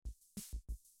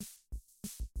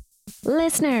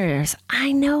Listeners,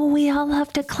 I know we all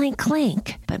love to clink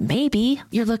clink, but maybe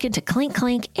you're looking to clink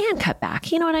clink and cut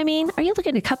back. You know what I mean? Are you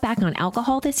looking to cut back on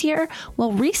alcohol this year?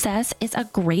 Well, Recess is a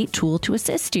great tool to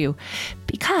assist you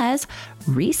because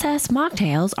Recess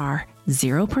mocktails are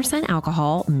 0%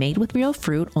 alcohol, made with real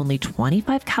fruit, only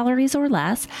 25 calories or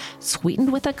less,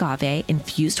 sweetened with agave,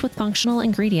 infused with functional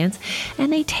ingredients,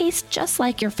 and they taste just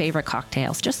like your favorite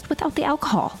cocktails, just without the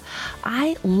alcohol.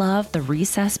 I love the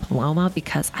Recess Paloma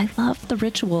because I love the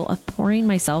ritual of pouring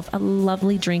myself a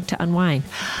lovely drink to unwind.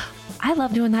 I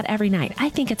love doing that every night. I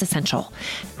think it's essential.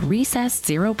 Recess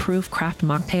Zero Proof Craft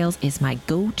Mocktails is my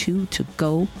go-to to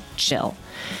go chill.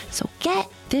 So get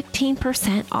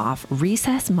 15% off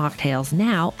Recess Mocktails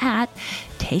now at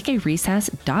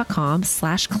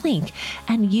takearecess.com/clink,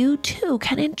 and you too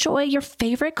can enjoy your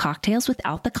favorite cocktails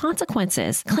without the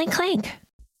consequences. Clink, clink.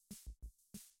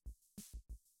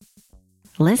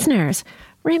 Listeners,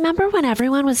 remember when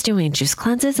everyone was doing juice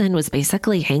cleanses and was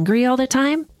basically hangry all the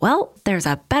time? Well, there's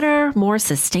a better, more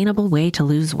sustainable way to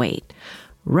lose weight.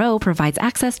 Ro provides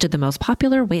access to the most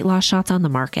popular weight loss shots on the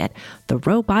market. The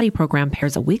Ro Body Program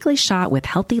pairs a weekly shot with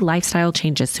healthy lifestyle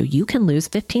changes so you can lose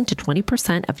 15 to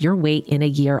 20% of your weight in a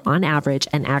year on average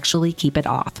and actually keep it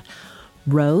off.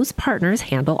 Ro's partners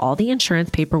handle all the insurance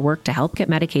paperwork to help get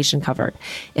medication covered.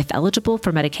 If eligible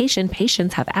for medication,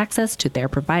 patients have access to their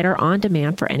provider on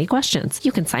demand for any questions.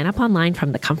 You can sign up online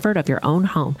from the comfort of your own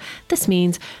home. This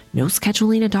means no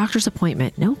scheduling a doctor's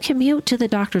appointment, no commute to the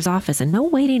doctor's office, and no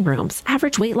waiting rooms.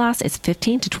 Average weight loss is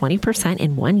 15 to 20%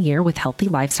 in 1 year with healthy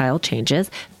lifestyle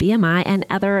changes. BMI and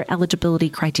other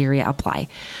eligibility criteria apply.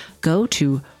 Go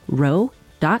to ro.co/clink.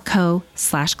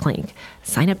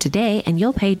 Sign up today and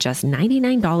you'll pay just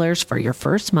 $99 for your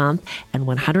first month and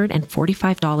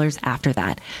 $145 after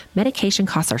that. Medication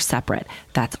costs are separate.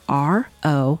 That's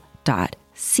ro.co/clink.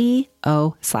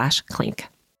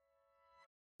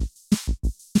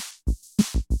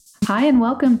 Hi, and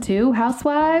welcome to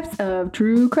Housewives of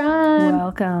True Crime.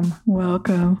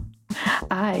 Welcome.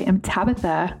 I am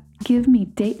Tabitha. Give me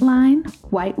Dateline,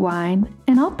 white wine,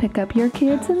 and I'll pick up your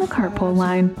kids in the carpool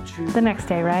line. The next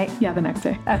day, right? Yeah, the next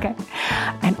day. Okay.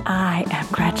 And I am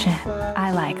Gretchen.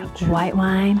 I like white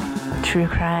wine, true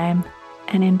crime,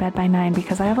 and in bed by 9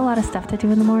 because I have a lot of stuff to do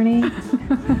in the morning.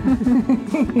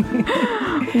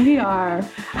 We are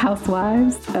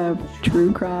Housewives of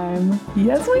True Crime.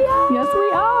 Yes, we are. Yes,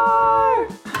 we are.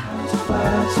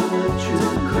 Housewives of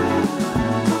True Crime.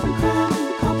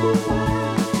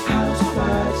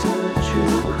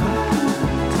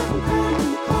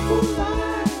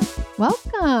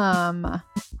 Welcome.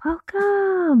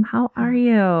 How are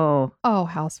you? Oh,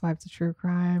 Housewives of True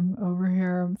Crime over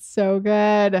here. I'm so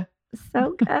good.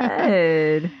 So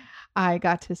good. I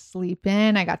got to sleep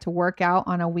in. I got to work out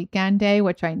on a weekend day,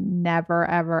 which I never,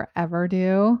 ever, ever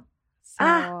do.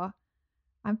 So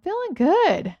I'm feeling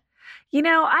good. You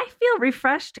know, I feel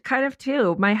refreshed kind of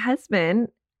too. My husband,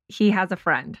 he has a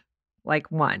friend,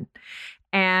 like one.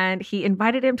 And he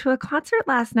invited him to a concert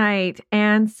last night.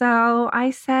 And so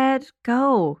I said,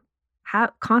 go,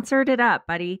 concert it up,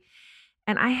 buddy.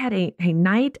 And I had a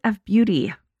night of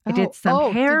beauty. I did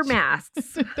some hair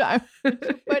masks.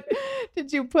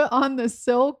 Did you put on the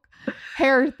silk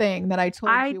hair thing that I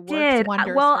told you works did.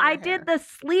 wonders Well, for I your did hair? the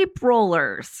sleep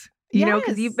rollers, you know,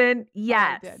 because Yes. you've been,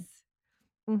 yes. I did.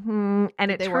 Mm-hmm.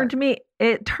 And it They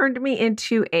turned me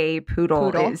into a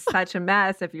poodle. It's such a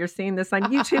mess. If you're seeing this on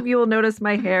YouTube, you will notice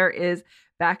my hair is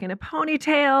back in a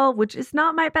ponytail, which is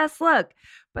not my best look,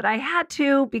 but I had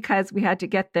to because we had to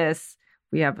get this.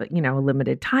 We have, a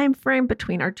limited time frame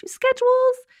between our two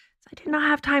schedules. So I did not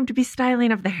have time to be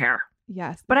styling of the hair.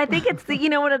 Yes. But I think it's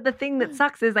the thing that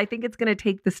sucks is I think it's going to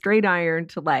take the straight iron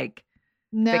to fix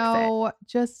it.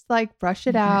 Just brush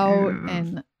it out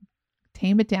and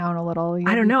tame it down a little.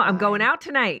 I don't know. I'm going out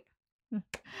tonight.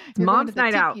 It's mom's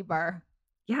night out. Tiki bar.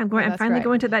 Yeah, I'm going. I'm finally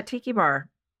going to that tiki bar.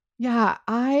 Yeah,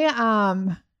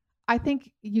 I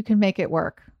think you can make it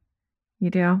work. You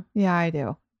do? Yeah, I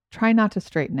do. Try not to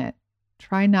straighten it.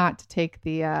 Try not to take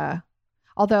the.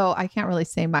 Although I can't really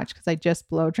say much because I just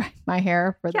blow dried my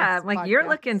hair for this. Yeah, you're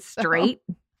looking straight.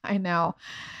 So, I know,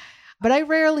 but I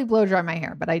rarely blow dry my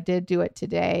hair. But I did do it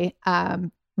today.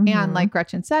 And like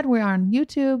Gretchen said, we're on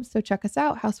YouTube. So check us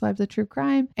out, Housewives of True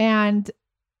Crime. And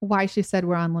why she said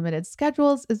we're on limited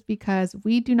schedules is because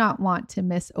we do not want to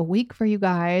miss a week for you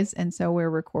guys. And so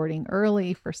we're recording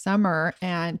early for summer.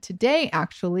 And today,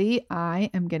 actually,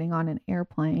 I am getting on an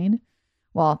airplane.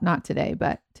 Well, not today,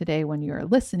 but today when you're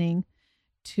listening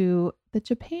to the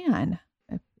Japan,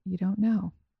 if you don't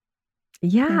know.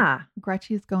 Yeah.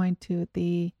 Gretchen is going to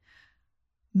the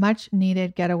much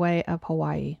needed getaway of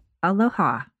Hawaii.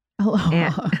 Aloha.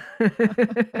 Aloha.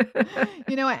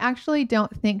 I actually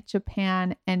don't think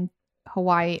Japan and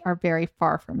Hawaii are very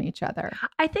far from each other.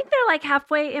 I think they're like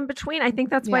halfway in between. I think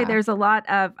that's why there's a lot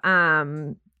of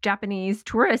Japanese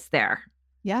tourists there.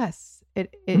 Yes,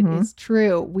 it is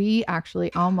true. We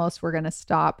actually almost were going to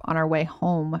stop on our way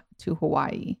home to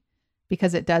Hawaii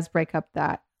because it does break up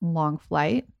that long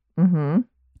flight. Mm-hmm.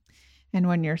 And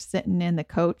when you're sitting in the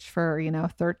coach for,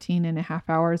 13 and a half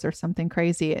hours or something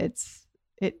crazy,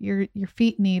 your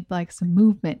feet need like some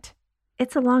movement.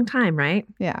 It's a long time, right?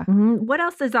 Yeah. Mm-hmm. What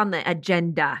else is on the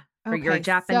agenda for your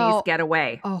Japanese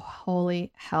getaway? Oh,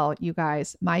 holy hell, you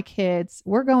guys. My kids,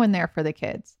 we're going there for the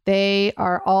kids. They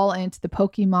are all into the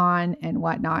Pokemon and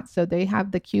whatnot. So they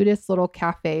have the cutest little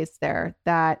cafes there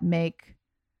that make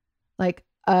like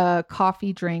a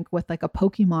coffee drink with like a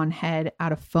Pokemon head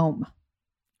out of foam.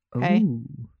 Okay. Ooh.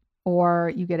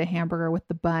 Or you get a hamburger with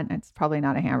the bun. It's probably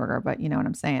not a hamburger, but you know what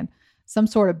I'm saying. Some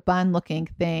sort of bun looking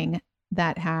thing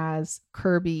that has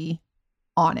Kirby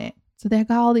on it. So they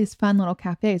got all these fun little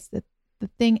cafes. The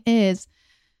thing is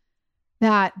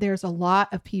that there's a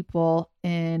lot of people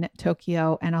in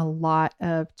Tokyo and a lot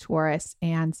of tourists.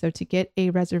 And so to get a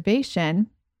reservation,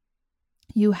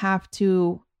 you have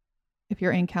to, if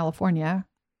you're in California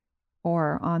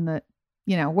or on the,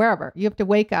 wherever, you have to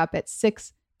wake up at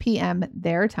 6 p.m.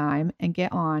 their time and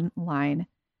get online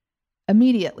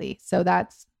immediately. So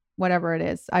that's whatever it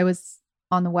is. I was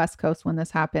on the West Coast when this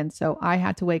happened. So I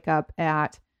had to wake up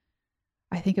at,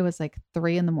 I think it was like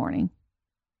 3 a.m.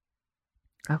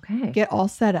 Okay. Get all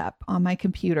set up on my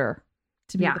computer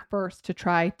to be the first to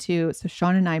try to. So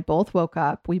Sean and I both woke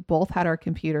up. We both had our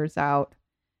computers out.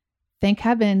 Thank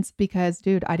heavens, because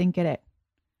dude, I didn't get it.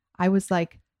 I was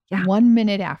like 1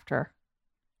 minute after.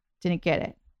 Didn't get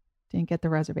it. Didn't get the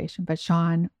reservation. But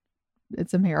Sean,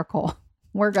 it's a miracle.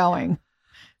 We're going.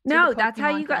 No, that's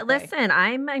how you got. Listen,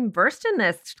 I'm versed in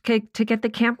this. To get the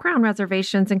campground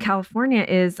reservations in California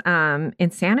is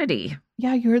insanity.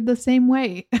 Yeah, you're the same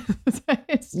way.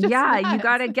 It's just you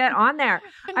got to get on there.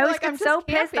 I always get so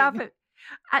pissed off.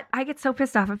 I get so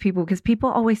pissed off at people because people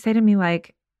always say to me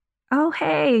like, "Oh,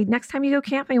 hey, next time you go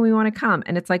camping, we want to come,"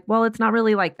 and it's like, well, it's not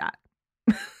really like that.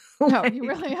 No, you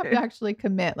really have to actually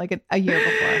commit like a year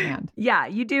beforehand. Yeah,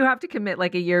 you do have to commit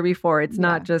like a year before. It's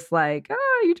not just like,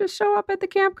 oh, you just show up at the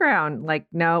campground. Like,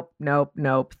 nope.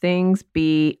 Things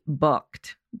be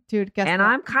booked. Dude, guess and what?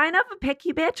 I'm kind of a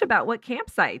picky bitch about what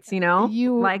campsites,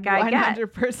 You like I get.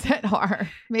 100% are.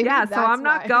 Maybe so I'm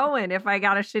not going if I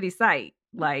got a shitty site.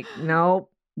 Like,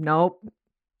 nope,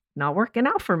 not working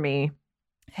out for me.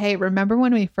 Hey, remember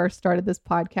when we first started this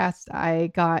podcast,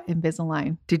 I got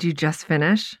Invisalign. Did you just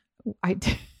finish? I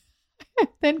did.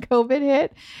 Then COVID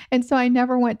hit. And so I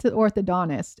never went to the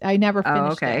orthodontist. I never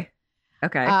finished it.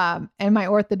 Okay. And my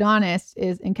orthodontist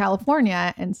is in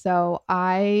California. And so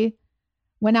I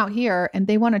went out here and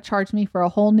they want to charge me for a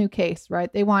whole new case,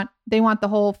 right? They want the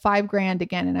whole $5,000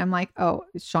 again. And I'm like, oh,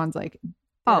 Sean's like,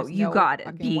 oh, you got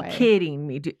to be kidding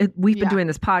me. We've been doing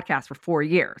this podcast for 4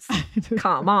 years.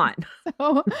 Come on.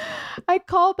 So I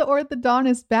called the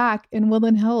orthodontist back in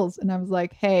Woodland Hills and I was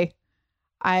like, hey,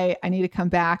 I need to come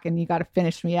back and you got to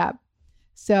finish me up.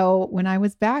 So when I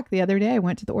was back the other day, I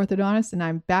went to the orthodontist and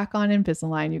I'm back on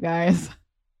Invisalign, you guys.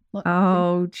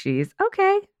 Oh, geez.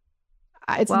 Okay.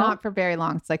 It's not for very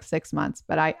long. It's like 6 months,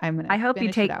 but I'm going to. I hope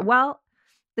you take. Well,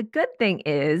 the good thing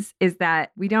is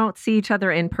that we don't see each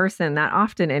other in person that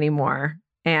often anymore.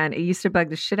 And it used to bug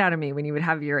the shit out of me when you would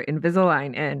have your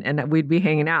Invisalign in and we'd be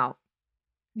hanging out.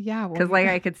 Yeah. Because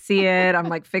I could see it. I'm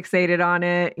like fixated on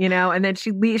it, and then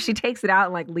she takes it out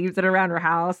and like leaves it around her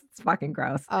house. It's fucking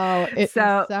gross. Oh, it's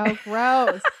so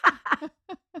gross.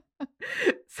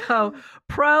 So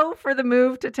pro for the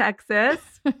move to Texas.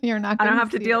 You're not. I don't have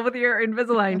to deal with your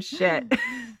Invisalign shit.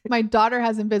 My daughter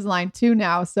has Invisalign too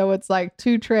now, so it's like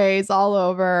 2 trays all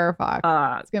over. Fuck,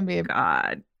 it's gonna be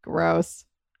gross.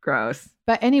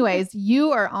 But anyways,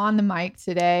 you are on the mic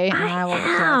today, and I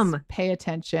will just pay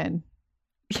attention.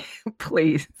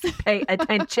 Please pay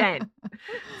attention.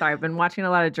 Sorry, I've been watching a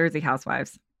lot of Jersey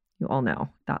Housewives. You all know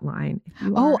that line. If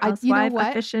you are housewife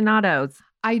aficionados.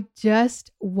 I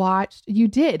just watched. You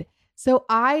did. So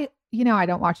I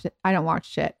don't watch it. I don't watch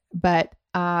shit. But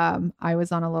I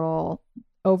was on a little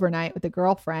overnight with a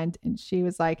girlfriend, and she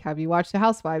was like, "Have you watched The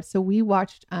Housewives?" So we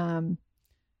watched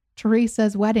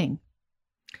Teresa's wedding.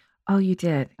 Oh, you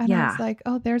did? And I was like,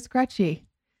 "Oh, there's Gretchy.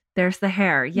 There's the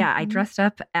hair." Yeah, I dressed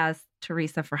up as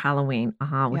Teresa for Halloween.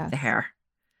 With the hair.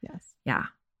 Yes. Yeah.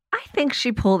 I think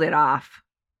she pulled it off.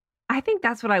 I think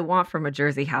that's what I want from a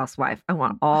Jersey housewife. I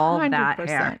want all 100%. That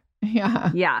hair.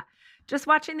 Yeah. Yeah. Just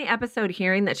watching the episode,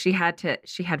 hearing that she had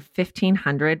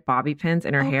 1,500 bobby pins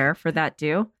in her hair for that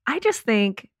do. I just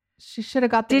think she should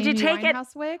have got the Did Amy you take it?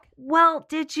 Winehouse wig. Well,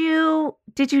 did you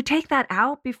take that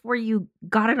out before you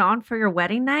got it on for your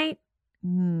wedding night?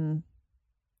 No.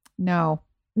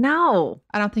 No.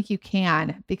 I don't think you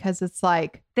can because it's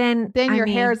like then your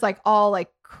hair is like all like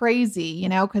crazy, you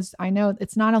know, because I know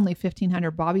it's not only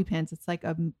 1,500 bobby pins, it's like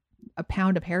a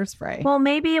pound of hairspray. Well,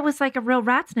 maybe it was like a real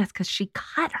rat's nest because she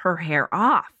cut her hair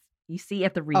off. You see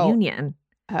at the reunion,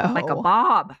 like a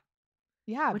bob.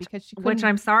 Yeah, because she which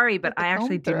I'm sorry, but I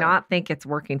actually do not think it's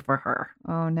working for her.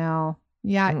 Oh no.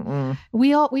 Yeah.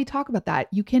 We talk about that.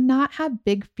 You cannot have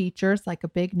big features like a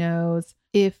big nose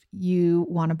if you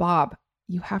want a bob.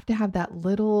 You have to have that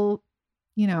little,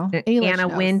 you know, Anna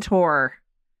Wintour.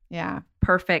 Yeah.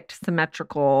 Perfect,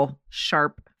 symmetrical,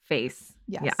 sharp face.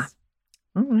 Yes. Yeah.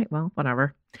 All right. Well,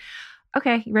 whatever.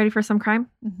 Okay. You ready for some crime?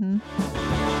 Mm-hmm.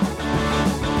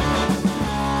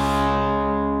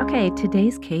 Okay.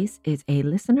 Today's case is a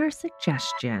listener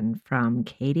suggestion from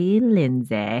Katie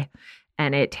Lindsay,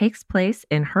 and it takes place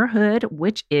in her hood,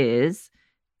 which is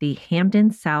the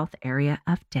Hamden South area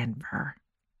of Denver.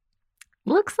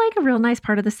 Looks like a real nice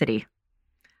part of the city.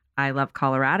 I love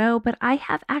Colorado, but I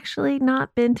have actually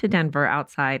not been to Denver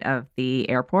outside of the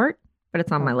airport, but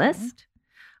it's on my list.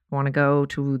 I want to go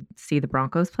to see the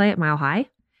Broncos play at Mile High,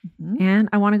 and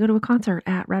I want to go to a concert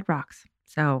at Red Rocks.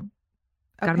 So,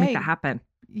 got to make that happen.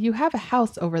 You have a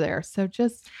house over there, so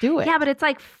just do it. Yeah, but it's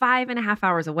like 5.5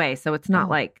 hours away, so it's not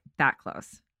like that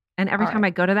close. And every time I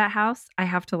go to that house, I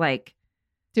have to like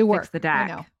do work. Fix the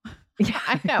deck. I know.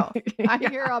 I know. I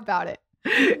hear all about it.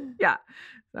 Yeah.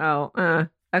 So,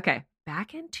 okay.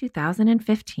 Back in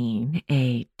 2015,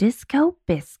 a disco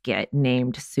biscuit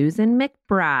named Susan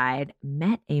McBride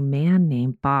met a man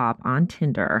named Bob on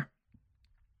Tinder.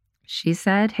 She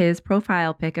said his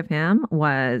profile pic of him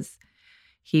was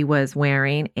he was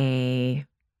wearing a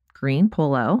green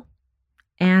polo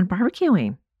and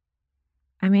barbecuing.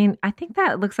 I mean, I think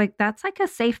that looks like that's like a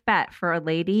safe bet for a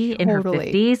lady in her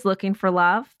 50s looking for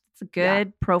love. It's a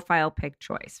good profile pic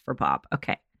choice for Bob.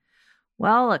 Okay.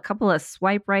 Well, a couple of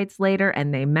swipe rights later,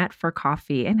 and they met for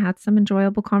coffee and had some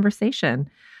enjoyable conversation.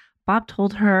 Bob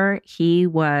told her he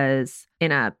was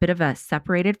in a bit of a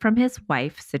separated from his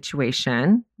wife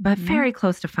situation, but very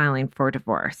close to filing for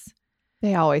divorce.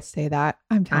 They always say that.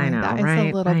 I'm telling you that. It's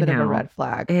a little bit of a red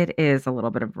flag. It is a little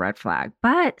bit of a red flag.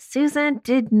 But Susan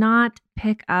did not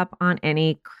pick up on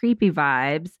any creepy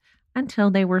vibes until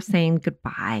they were saying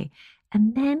goodbye.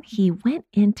 And then he went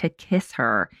in to kiss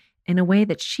her in a way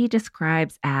that she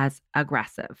describes as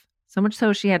aggressive. So much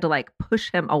so she had to like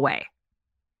push him away.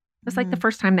 It was like the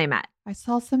first time they met. I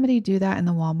saw somebody do that in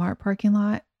the Walmart parking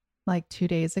lot like 2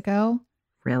 days ago.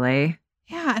 Really?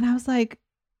 Yeah. And I was like,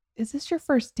 is this your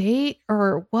first date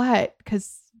or what?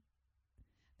 Because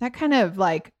that kind of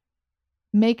like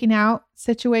making out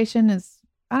situation is,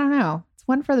 I don't know. It's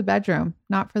one for the bedroom,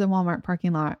 not for the Walmart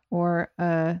parking lot or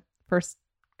first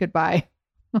goodbye.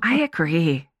 I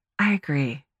agree.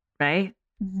 Right?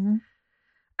 Mm-hmm.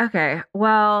 Okay.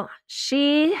 Well,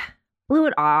 she blew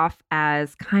it off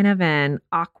as kind of an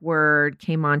awkward,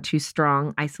 came on too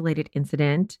strong, isolated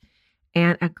incident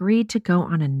and agreed to go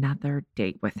on another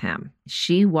date with him.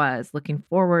 She was looking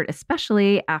forward,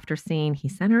 especially after seeing he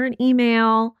sent her an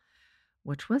email,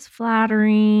 which was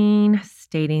flattering,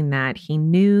 stating that he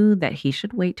knew that he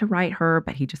should wait to write her,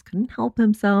 but he just couldn't help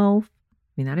himself.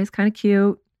 I mean, that is kind of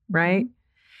cute, right?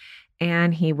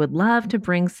 And he would love to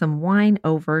bring some wine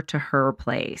over to her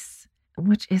place,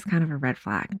 which is kind of a red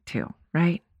flag too,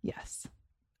 right? Yes.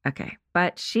 Okay.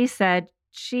 But she said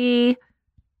I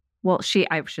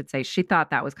should say she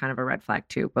thought that was kind of a red flag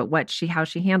too. But how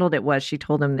she handled it was she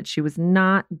told him that she was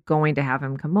not going to have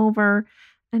him come over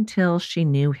until she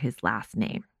knew his last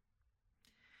name.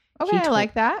 Okay, I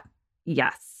like that.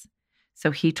 Yes.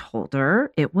 So he told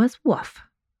her it was Wolf.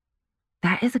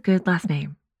 That is a good last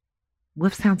name.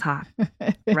 Wolf sounds hot,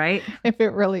 right? If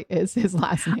it really is his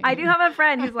last name. I do have a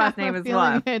friend whose last name is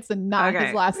Wolf. It's not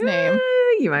his last name.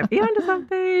 You might be onto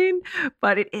something,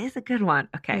 but it is a good one.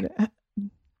 Okay.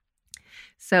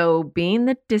 So being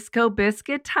the disco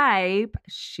biscuit type,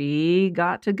 she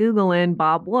got to Googling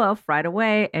Bob Wolf right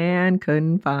away and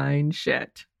couldn't find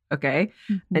shit. Okay.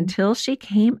 Until she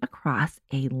came across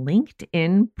a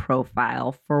LinkedIn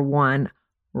profile for one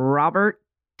Robert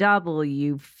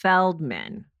W.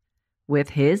 Feldman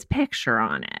with his picture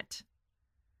on it.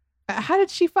 How did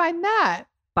she find that?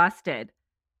 Busted.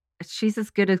 She's as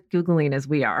good at Googling as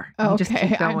we are. You just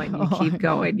keep going. You keep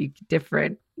going. You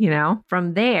different,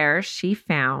 From there, she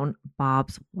found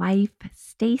Bob's wife,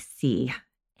 Stacy,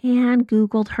 and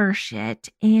Googled her shit,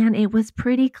 and it was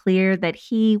pretty clear that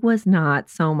he was not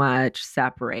so much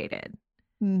separated.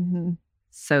 Mm-hmm.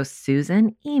 So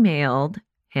Susan emailed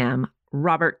him,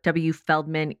 Robert W.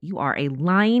 Feldman, you are a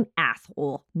lying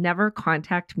asshole. Never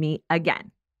contact me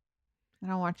again. I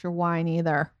don't want your wine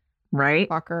either, Right?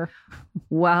 fucker.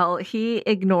 Well, he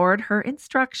ignored her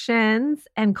instructions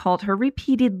and called her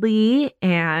repeatedly,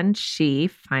 and she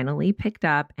finally picked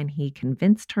up and he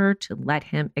convinced her to let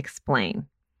him explain.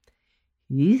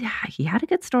 He had a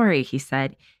good story. He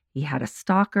said he had a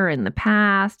stalker in the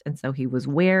past, and so he was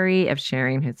wary of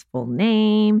sharing his full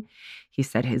name. He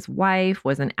said his wife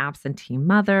was an absentee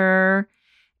mother.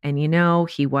 And,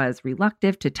 he was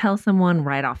reluctant to tell someone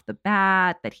right off the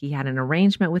bat that he had an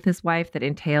arrangement with his wife that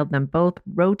entailed them both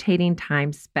rotating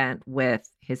time spent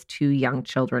with his 2 young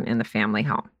children in the family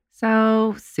home.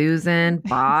 So Susan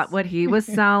bought what he was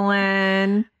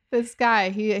selling. This guy,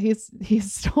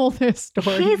 he's told this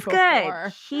story. He's before.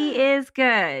 good. He is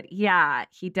good. Yeah,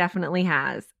 he definitely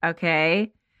has.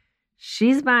 Okay.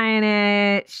 She's buying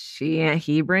it.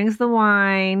 He brings the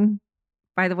wine.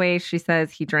 By the way, she says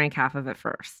he drank half of it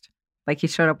first. Like he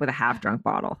showed up with a half-drunk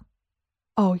bottle.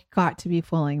 Oh, you got to be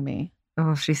fooling me.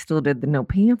 Oh, she still did the no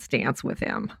pants dance with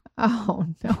him. Oh,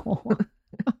 no.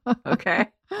 Okay.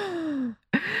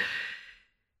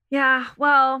 Yeah,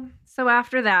 well, so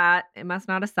after that, it must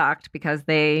not have sucked because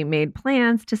they made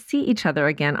plans to see each other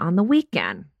again on the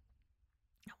weekend.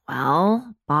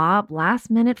 Well, Bob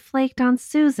last minute flaked on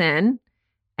Susan,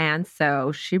 and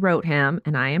so she wrote him,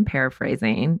 and I am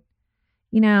paraphrasing,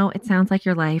 it sounds like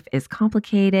your life is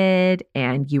complicated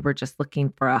and you were just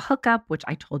looking for a hookup, which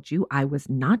I told you I was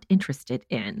not interested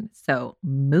in. So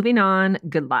moving on,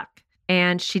 good luck.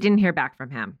 And she didn't hear back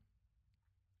from him.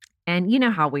 And you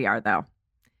know how we are, though.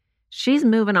 She's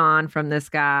moving on from this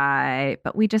guy,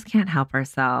 but we just can't help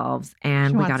ourselves.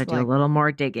 And we got to do a little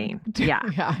more digging. Yeah.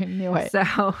 Yeah, I knew it.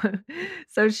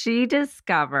 So she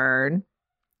discovered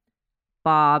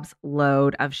Bob's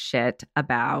load of shit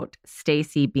about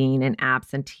Stacy being an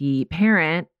absentee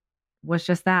parent was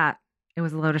just that. It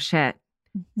was a load of shit.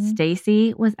 Mm-hmm.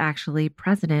 Stacy was actually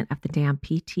president of the damn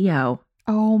PTO.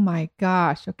 Oh my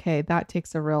gosh. Okay. That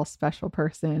takes a real special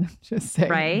person. Just saying.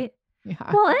 Right?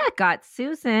 Yeah. Well, that got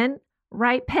Susan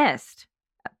right pissed.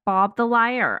 Bob the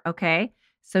liar. Okay.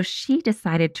 So she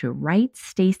decided to write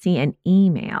Stacy an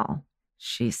email.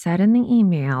 She said in the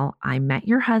email, I met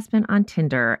your husband on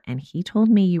Tinder and he told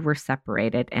me you were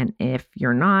separated. And if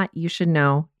you're not, you should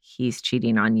know he's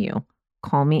cheating on you.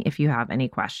 Call me if you have any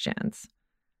questions.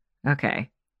 Okay.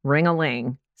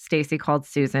 Ring-a-ling. Stacy called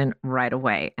Susan right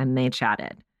away and they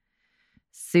chatted.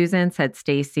 Susan said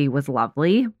Stacy was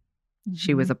lovely. Mm-hmm.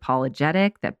 She was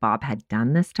apologetic that Bob had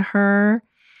done this to her.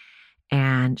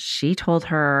 And she told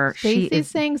her Stacy's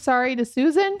saying sorry to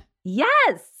Susan?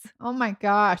 Yes. Oh my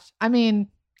gosh. I mean,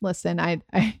 listen, I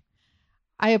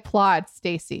applaud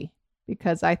Stacy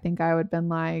because I think I would have been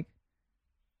like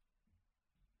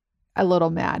a little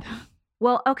mad.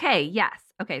 Well, okay. Yes.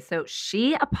 Okay. So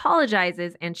she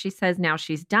apologizes and she says now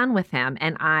she's done with him.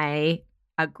 And I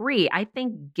agree. I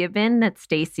think given that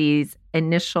Stacy's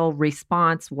initial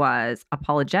response was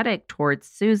apologetic towards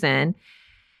Susan,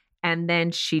 and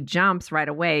then she jumps right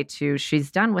away to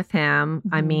she's done with him.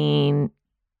 Mm-hmm. I mean,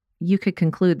 you could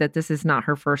conclude that this is not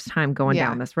her first time going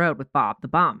down this road with Bob the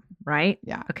bum, right?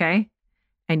 Yeah. Okay.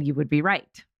 And you would be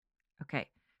right. Okay.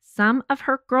 Some of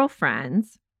her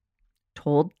girlfriends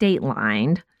told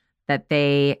Dateline that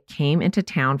they came into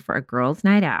town for a girls'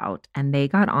 night out and they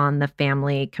got on the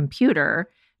family computer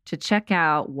to check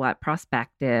out what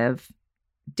prospective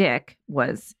dick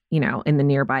was, in the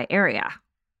nearby area,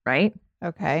 right?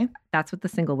 Okay. That's what the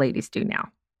single ladies do now.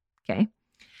 Okay.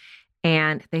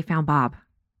 And they found Bob.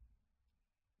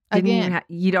 Again.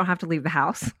 You don't have to leave the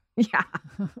house. Yeah.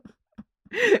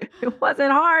 It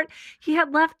wasn't hard. He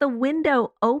had left the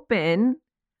window open,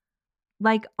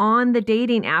 like on the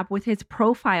dating app with his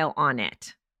profile on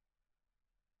it.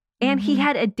 And he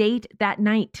had a date that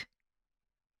night.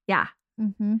 Yeah.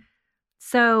 Mm-hmm.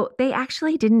 So they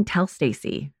actually didn't tell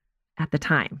Stacy at the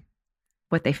time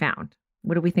what they found.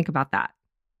 What do we think about that?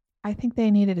 I think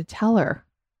they needed to tell her.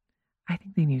 I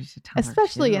think they needed to tell her.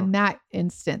 Especially in that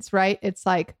instance, right? It's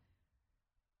like,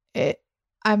 I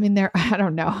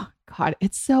don't know. God,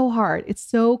 it's so hard. It's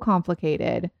so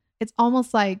complicated. It's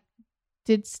almost like,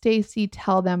 did Stacy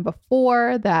tell them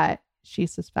before that she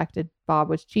suspected Bob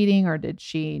was cheating or did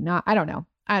she not? I don't know.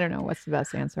 What's the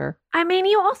best answer. I mean,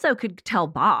 you also could tell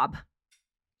Bob,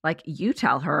 like you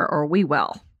tell her or we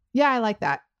will. Yeah, I like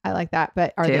that. I like that.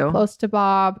 But are they Too. close to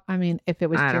Bob? I mean, if it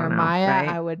was I don't know, Jeremiah, right?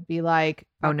 I would be like,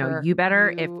 Oh no, Pepper, you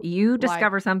better, if you like-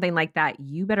 discover something like that,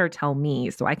 you better tell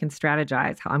me so I can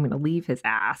strategize how I'm going to leave his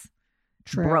ass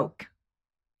True. broke.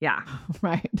 Yeah.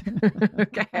 Right.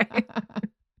 Okay.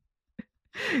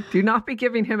 Do not be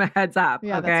giving him a heads up.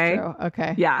 Yeah, okay. that's true.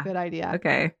 Okay. Yeah. Good idea.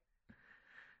 Okay.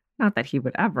 Not that he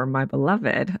would ever, my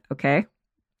beloved. Okay.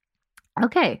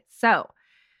 Okay. So,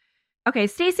 okay.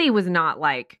 Stacy was not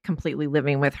like completely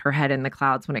living with her head in the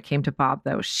clouds when it came to Bob,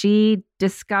 though. She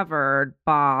discovered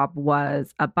Bob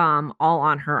was a bum all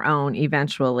on her own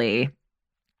eventually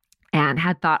and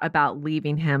had thought about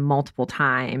leaving him multiple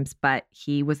times, but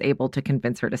he was able to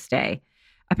convince her to stay.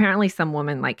 Apparently, some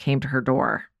woman like came to her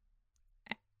door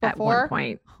at one Before?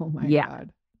 point. Oh my Yeah.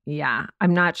 God. Yeah.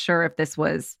 I'm not sure if this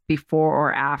was before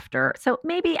or after. So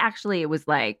maybe actually it was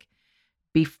like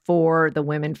before the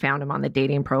women found him on the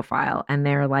dating profile and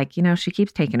they're like, you know, she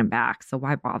keeps taking him back. So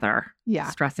why bother Yeah.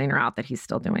 stressing her out that he's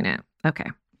still doing it? Okay.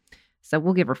 So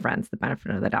we'll give her friends the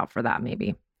benefit of the doubt for that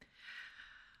maybe.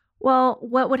 Well,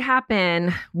 what would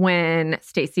happen when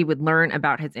Stacy would learn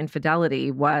about his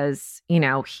infidelity was, you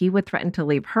know, he would threaten to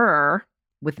leave her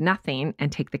with nothing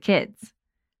and take the kids.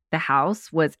 The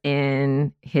house was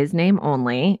in his name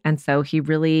only. And so he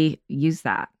really used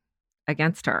that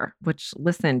against her, which,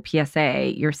 listen,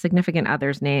 PSA, your significant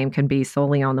other's name can be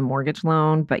solely on the mortgage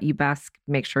loan, but you best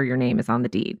make sure your name is on the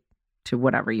deed to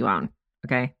whatever you own.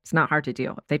 Okay. It's not hard to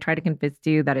do. If they try to convince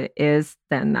you that it is,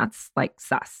 then that's like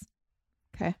sus.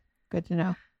 Okay. Good to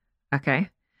know. Okay.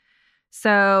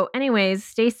 So anyways,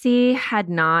 Stacy had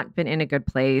not been in a good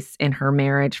place in her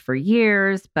marriage for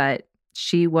years, but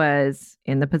she was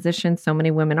in the position so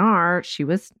many women are. She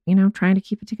was, you know, trying to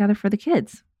keep it together for the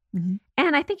kids. Mm-hmm.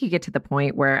 And I think you get to the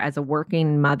point where as a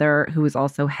working mother who is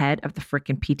also head of the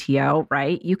freaking PTO,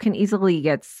 right? You can easily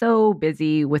get so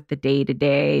busy with the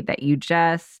day-to-day that you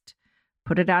just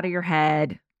put it out of your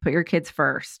head, put your kids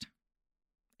first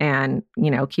and, you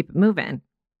know, keep it moving.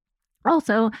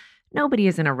 Also, nobody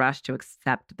is in a rush to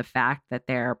accept the fact that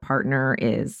their partner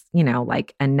is, you know,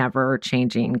 like a never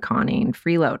changing, conning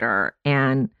freeloader.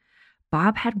 And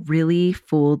Bob had really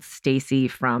fooled Stacy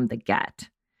from the get.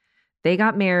 They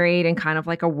got married in kind of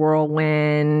like a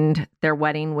whirlwind. Their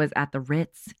wedding was at the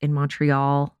Ritz in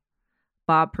Montreal.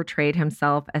 Bob portrayed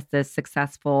himself as the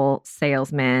successful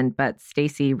salesman, but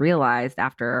Stacy realized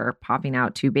after popping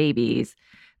out 2 babies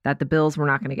that the bills were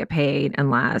not going to get paid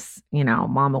unless, you know,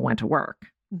 mama went to work.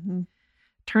 Mm-hmm.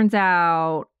 Turns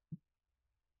out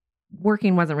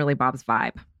working wasn't really Bob's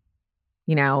vibe,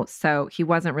 you know, so he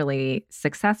wasn't really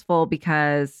successful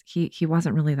because he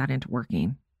wasn't really that into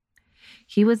working.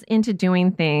 He was into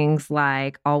doing things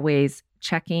like always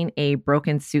checking a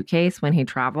broken suitcase when he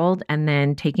traveled and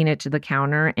then taking it to the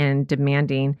counter and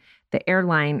demanding the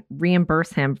airline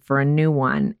reimburse him for a new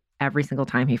one every single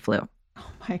time he flew.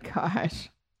 Oh my gosh.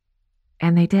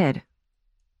 And they did.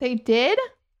 They did?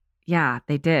 Yeah,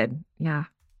 they did. Yeah.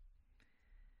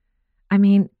 I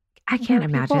mean, I can't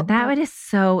imagine. That is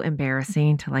so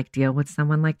embarrassing to like deal with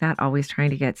someone like that, always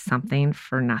trying to get something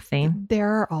for nothing. There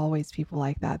are always people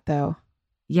like that, though.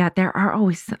 Yeah, there are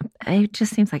always some. It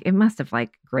just seems like it must have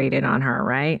like grated on her,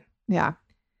 right? Yeah.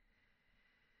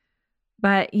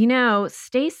 But, you know,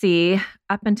 Stacy,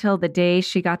 up until the day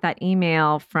she got that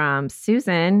email from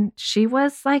Susan, she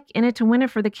was like in it to win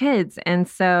it for the kids. And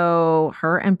so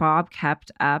her and Bob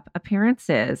kept up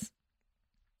appearances.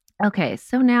 Okay,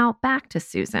 so now back to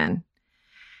Susan.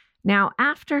 Now,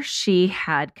 after she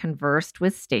had conversed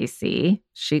with Stacy,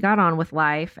 she got on with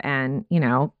life and, you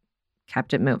know,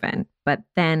 kept it moving. But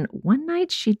then one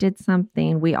night she did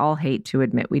something we all hate to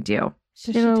admit we do.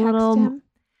 Did she text him?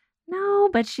 No,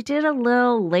 but she did a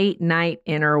little late night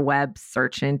interweb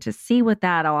searching to see what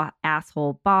that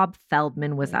asshole Bob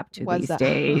Feldman was up to these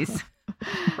days.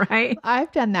 Right?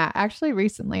 I've done that. Actually,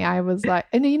 recently I was like,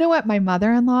 and you know what? My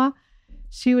mother-in-law,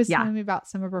 she was telling me about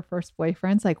some of her first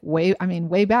boyfriends, like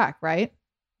way back, right?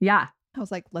 Yeah. I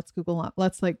was like, let's Google them.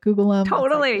 Let's like Google them.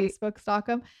 Totally. Let's, like, Facebook stalk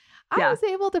them. I was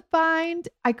able to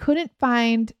I couldn't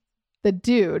find the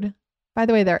dude. By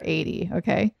the way, they're 80.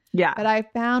 Okay. Yeah. But I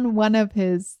found one of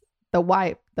the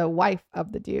wife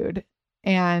of the dude.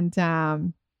 And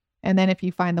then if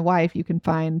you find the wife, you can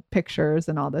find pictures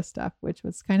and all this stuff, which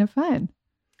was kind of fun.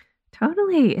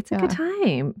 Totally. It's a good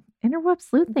time. Interweb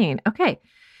sleuthing. Okay.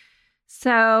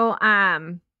 So,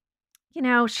 you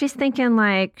know, she's thinking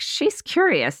like, she's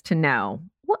curious to know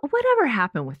whatever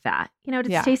happened with that. You know,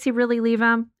 did Stacy really leave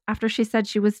him after she said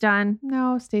she was done?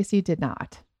 No, Stacy did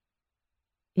not.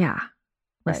 Yeah.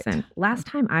 Listen, last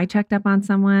time I checked up on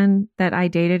someone that I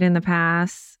dated in the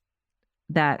past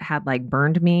that had like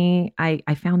burned me, I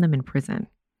found them in prison.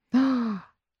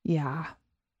 Yeah.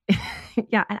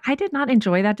 Yeah. I did not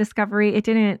enjoy that discovery.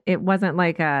 It wasn't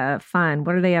like fun.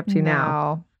 What are they up to now?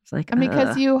 No. It's like, I mean, because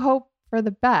ugh. you hope for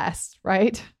the best,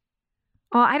 right?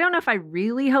 Well, I don't know if I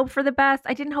really hope for the best.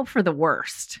 I didn't hope for the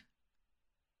worst.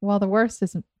 Well, the worst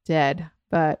isn't dead,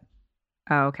 but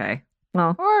Oh, okay.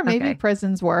 Well, or maybe okay.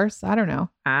 prison's worse. I don't know.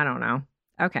 I don't know.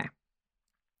 Okay.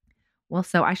 Well,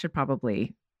 so I should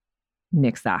probably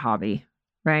nix that hobby,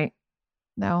 right?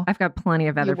 No. I've got plenty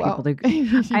of other You people won't. to. I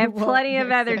have You won't plenty of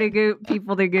nix other it.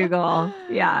 people to Google.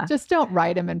 Yeah. Just don't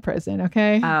write him in prison,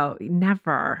 okay? Oh,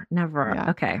 never.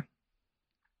 Yeah. Okay.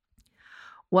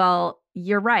 Well,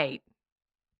 you're right.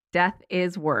 Death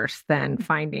is worse than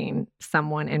finding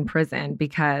someone in prison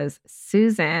because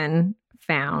Susan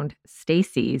found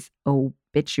Stacy's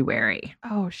obituary.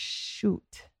 Oh,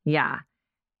 shoot. Yeah.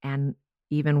 And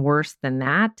even worse than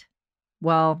that,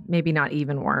 well, maybe not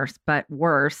even worse, but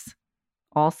worse.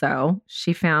 Also,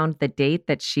 she found the date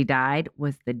that she died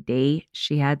was the day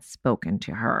she had spoken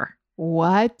to her.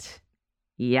 What?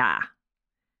 Yeah.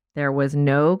 There was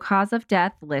no cause of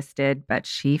death listed, but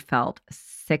she felt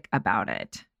sick about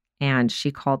it. And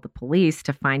she called the police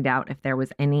to find out if there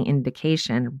was any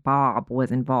indication Bob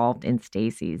was involved in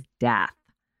Stacy's death.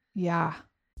 Yeah.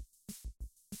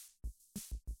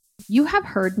 You have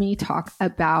heard me talk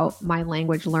about my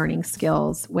language learning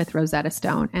skills with Rosetta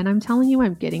Stone, and I'm telling you,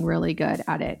 I'm getting really good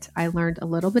at it. I learned a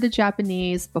little bit of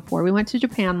Japanese before we went to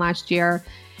Japan last year,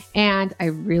 and I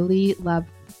really love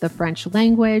the French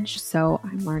language, so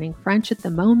I'm learning French at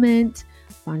the moment.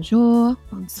 Bonjour,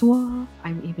 bonsoir.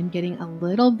 I'm even getting a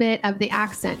little bit of the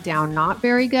accent down. Not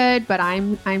very good, but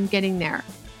I'm getting there.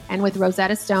 And with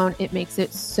Rosetta Stone, it makes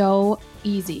it so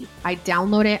easy. I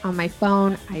download it on my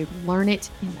phone. I learn it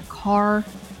in the car.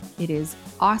 It is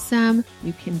awesome.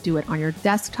 You can do it on your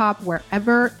desktop,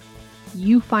 wherever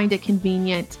you find it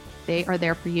convenient. They are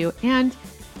there for you. And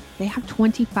they have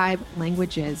 25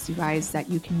 languages, you guys, that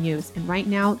you can use. And right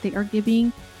now they are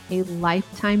giving a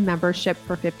lifetime membership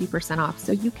for 50% off.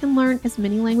 So you can learn as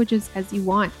many languages as you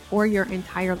want for your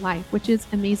entire life, which is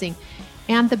amazing.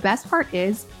 And the best part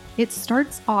is it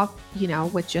starts off,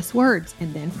 with just words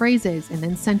and then phrases and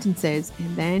then sentences.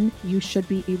 And then you should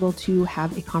be able to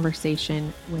have a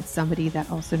conversation with somebody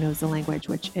that also knows the language,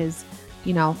 which is,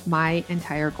 my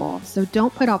entire goal. So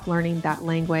don't put off learning that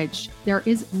language. There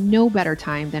is no better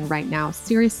time than right now.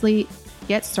 Seriously,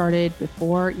 get started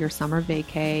before your summer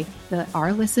vacay.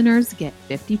 Our listeners get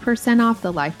 50% off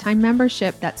the lifetime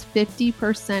membership. That's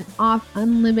 50% off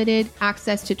unlimited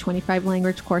access to 25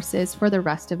 language courses for the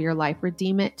rest of your life.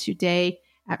 Redeem it today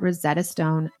at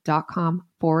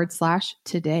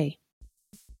rosettastone.com/today.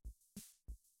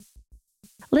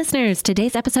 Listeners,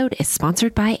 today's episode is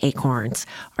sponsored by Acorns.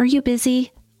 Are you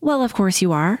busy? Well, of course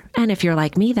you are. And if you're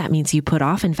like me, that means you put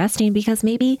off investing because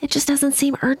maybe it just doesn't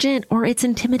seem urgent or it's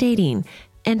intimidating.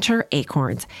 Enter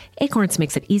Acorns. Acorns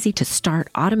makes it easy to start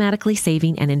automatically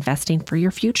saving and investing for your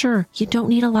future. You don't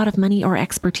need a lot of money or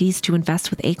expertise to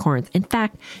invest with Acorns. In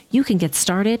fact, you can get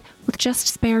started with just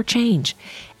spare change.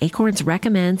 Acorns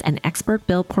recommends an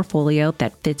expert-built portfolio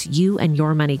that fits you and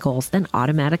your money goals, then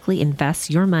automatically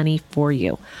invests your money for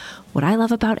you. What I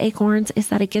love about Acorns is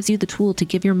that it gives you the tool to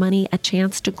give your money a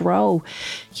chance to grow.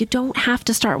 You don't have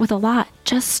to start with a lot.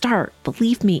 Just start.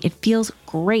 Believe me, it feels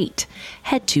great.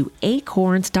 Head to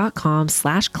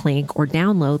acorns.com/clink or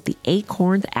download the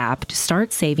Acorns app to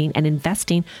start saving and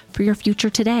investing for your future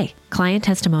today. Client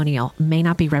testimonial may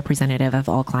not be representative of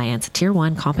all clients. Tier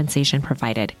 1 compensation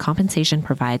provided. Compensation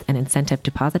provides an incentive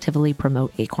to positively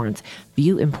promote Acorns.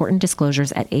 View important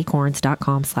disclosures at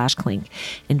acorns.com/clink.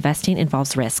 Investing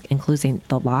involves risk, including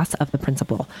the loss of the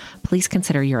principal. Please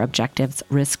consider your objectives,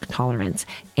 risk tolerance,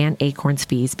 and Acorns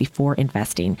fees before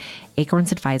investing.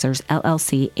 Acorns Advisors,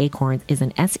 LLC. Acorns is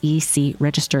an SEC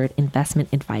registered investment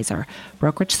advisor.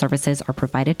 Brokerage services are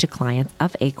provided to clients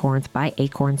of Acorns by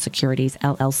Acorns Securities,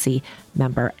 LLC,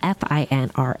 member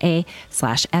FINRA/SIPC.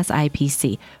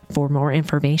 For more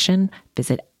information,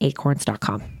 visit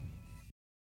acorns.com.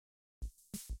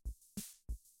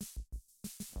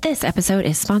 This episode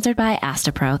is sponsored by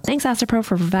Astapro. Thanks, Astapro,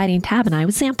 for providing Tab and I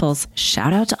with samples.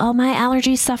 Shout out to all my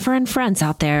allergy suffering friends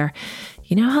out there.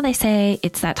 You know how they say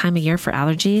it's that time of year for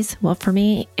allergies? Well, for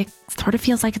me, it sort of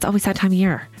feels like it's always that time of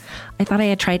year. I thought I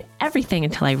had tried everything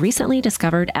until I recently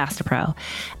discovered Astapro.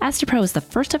 Astapro is the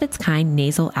first of its kind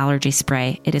nasal allergy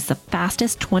spray. It is the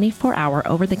fastest 24-hour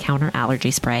over-the-counter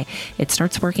allergy spray. It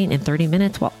starts working in 30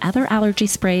 minutes while other allergy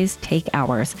sprays take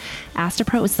hours.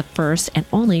 Astapro is the first and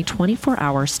only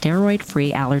 24-hour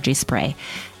steroid-free allergy spray.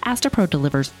 Astepro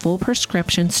delivers full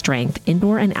prescription strength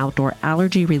indoor and outdoor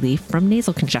allergy relief from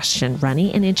nasal congestion,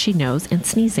 runny and itchy nose, and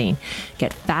sneezing.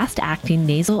 Get fast-acting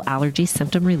nasal allergy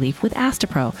symptom relief with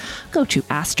Astepro. Go to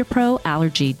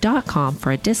asteproallergy.com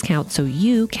for a discount so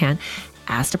you can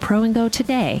Astepro and go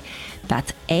today.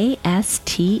 That's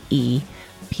ASTEPRO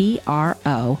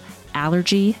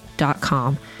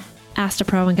allergy.com.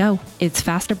 Astepro and go. It's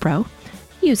Fastepro.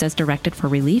 Use as directed for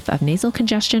relief of nasal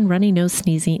congestion, runny nose,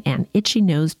 sneezing, and itchy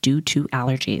nose due to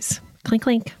allergies. Clink,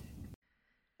 clink.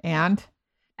 And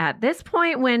at this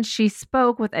point, when she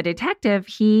spoke with a detective,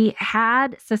 he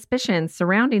had suspicions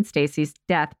surrounding Stacy's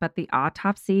death, but the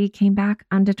autopsy came back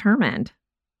undetermined.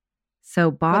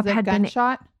 So Bob was it had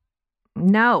gunshot?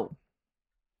 No.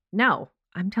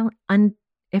 I'm telling.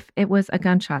 If it was a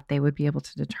gunshot, they would be able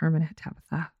to determine it,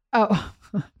 Tabitha. Oh.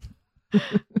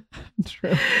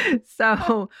 True.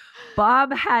 So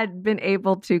Bob had been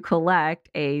able to collect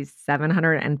a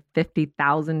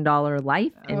 $750,000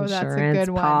 life insurance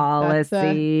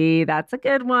policy. That's a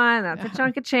good one. That's a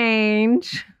chunk of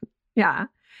change. Yeah.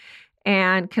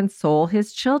 And console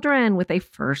his children with a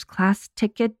first-class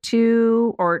ticket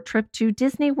trip to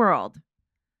Disney World.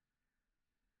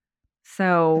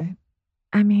 So, Okay.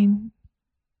 I mean,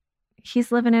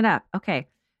 he's living it up. Okay.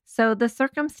 So the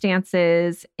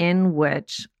circumstances in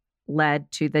which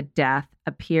led to the death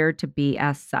appeared to be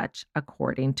as such,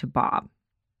 according to Bob.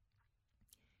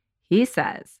 He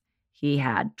says he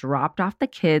had dropped off the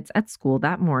kids at school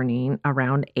that morning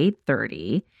around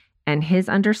 8:30, and his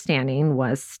understanding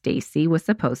was Stacy was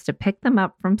supposed to pick them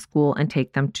up from school and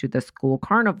take them to the school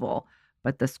carnival.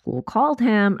 But the school called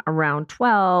him around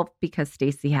 12 because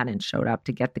Stacy hadn't showed up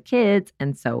to get the kids.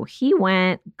 And so he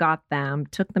went, got them,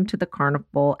 took them to the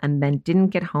carnival, and then didn't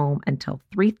get home until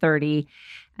 3:30.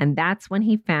 And that's when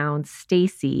he found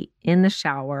Stacy in the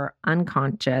shower,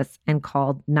 unconscious, and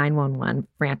called 911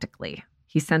 frantically.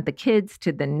 He sent the kids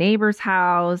to the neighbor's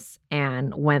house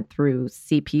and went through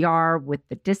CPR with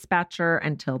the dispatcher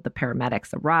until the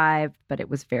paramedics arrived. But it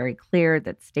was very clear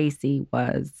that Stacy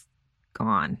was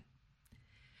gone.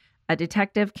 A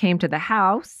detective came to the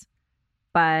house,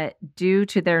 but due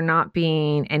to there not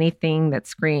being anything that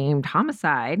screamed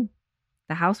homicide,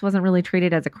 the house wasn't really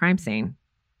treated as a crime scene.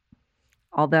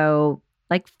 Although,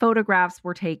 photographs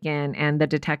were taken and the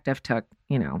detective took,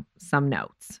 some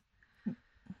notes.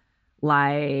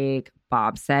 Like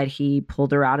Bob said, he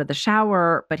pulled her out of the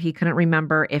shower, but he couldn't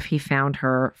remember if he found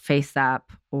her face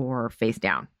up or face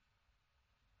down.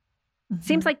 Mm-hmm.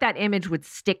 Seems like that image would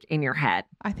stick in your head.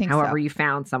 I think however so. you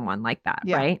found someone like that,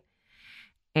 Yeah. right?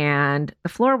 And the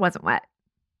floor wasn't wet.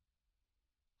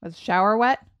 Was the shower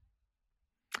wet?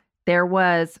 There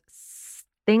was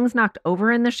things knocked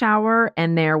over in the shower,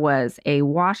 and there was a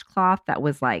washcloth that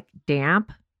was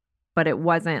damp, but it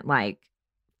wasn't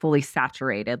fully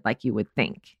saturated like you would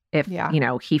think if,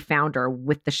 he found her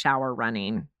with the shower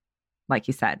running, like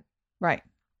you said. Right.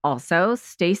 Also,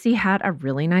 Stacy had a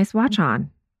really nice watch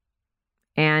on.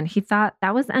 And he thought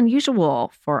that was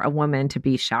unusual for a woman to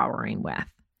be showering with.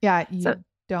 Yeah, you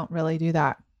don't really do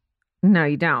that. No,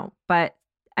 you don't. But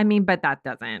that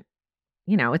doesn't,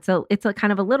 it's a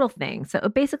kind of a little thing. So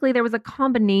basically there was a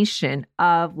combination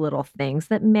of little things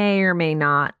that may or may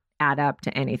not add up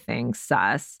to anything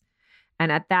sus.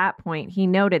 And at that point he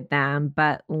noted them,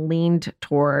 but leaned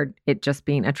toward it just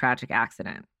being a tragic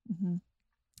accident. Mm-hmm.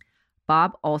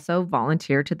 Bob also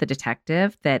volunteered to the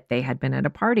detective that they had been at a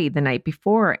party the night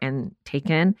before and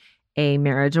taken a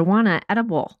marijuana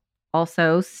edible.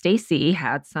 Also, Stacy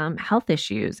had some health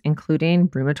issues, including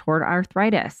rheumatoid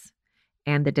arthritis.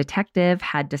 And the detective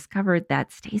had discovered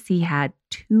that Stacy had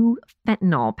 2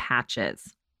 fentanyl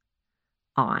patches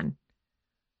on.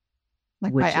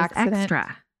 Which by is accident.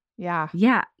 Extra. Yeah.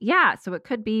 Yeah. So it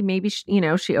could be maybe,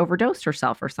 she overdosed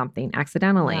herself or something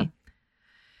accidentally. Yeah.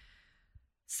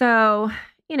 So,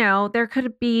 there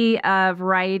could be a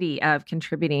variety of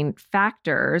contributing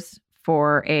factors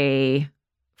for a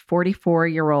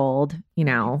 44-year-old,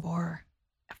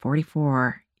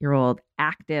 44-year-old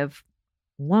active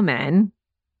woman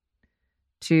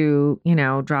to,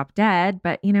 drop dead.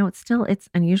 But, it's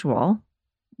unusual,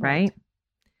 right?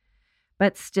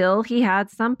 But still, he had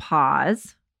some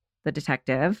pause, the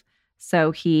detective.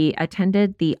 So he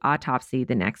attended the autopsy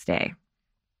the next day.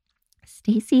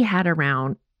 Stacy had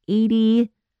around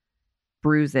 80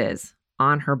 bruises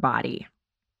on her body,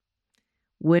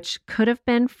 which could have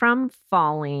been from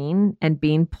falling and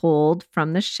being pulled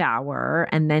from the shower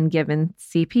and then given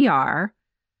CPR.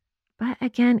 But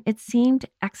again, it seemed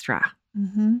extra.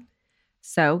 Mm-hmm.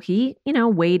 So he,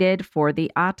 waited for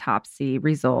the autopsy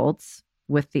results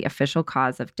with the official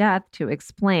cause of death to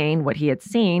explain what he had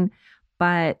seen.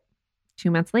 But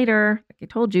 2 months later, like I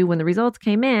told you, when the results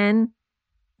came in,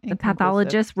 the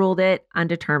pathologist ruled it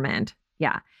undetermined.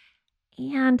 Yeah.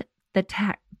 And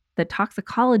the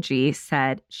toxicology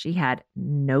said she had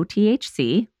no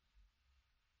THC.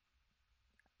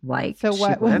 Like, so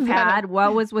what she would have was that had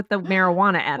what was with the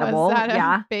marijuana edible. Was that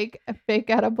yeah. a fake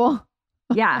edible?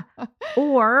 Yeah.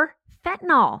 Or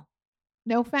fentanyl.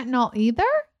 No fentanyl either?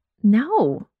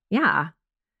 No. Yeah.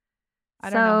 I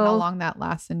don't know how long that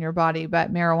lasts in your body,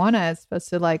 but marijuana is supposed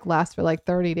to like last for like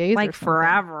 30 days. Like or something.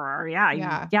 forever.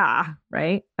 Yeah. Yeah.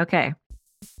 Right. Okay.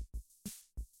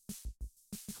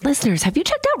 Listeners, have you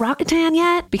checked out Rakuten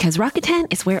yet? Because Rakuten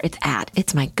is where it's at.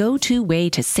 It's my go-to way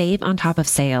to save on top of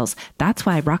sales. That's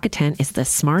why Rakuten is the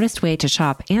smartest way to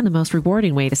shop and the most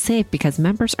rewarding way to save because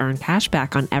members earn cash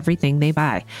back on everything they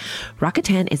buy.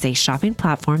 Rakuten is a shopping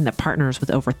platform that partners with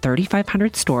over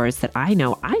 3,500 stores that I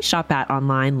know I shop at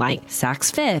online like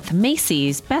Saks Fifth,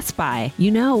 Macy's, Best Buy. You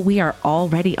know, we are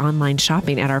already online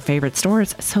shopping at our favorite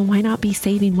stores, so why not be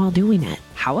saving while doing it?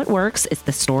 How it works is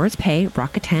the stores pay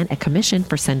Rakuten a commission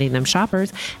for sending them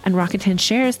shoppers, and Rakuten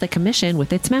shares the commission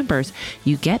with its members.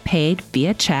 You get paid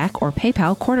via check or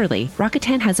PayPal quarterly.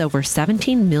 Rakuten has over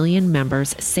 17 million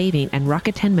members saving, and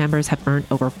Rakuten members have earned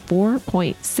over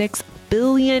 $4.6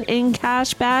 billion in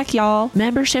cash back, y'all.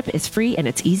 Membership is free and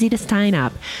it's easy to sign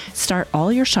up. Start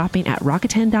all your shopping at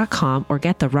Rakuten.com or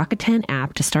get the Rakuten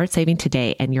app to start saving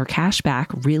today, and your cash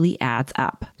back really adds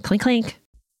up. Clink, clink.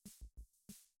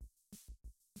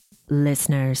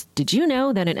 Listeners, did you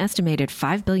know that an estimated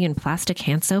 5 billion plastic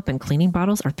hand soap and cleaning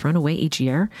bottles are thrown away each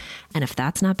year? And if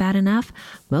that's not bad enough,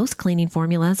 most cleaning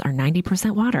formulas are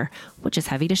 90% water, which is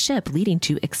heavy to ship, leading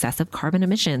to excessive carbon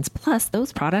emissions. Plus,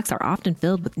 those products are often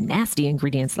filled with nasty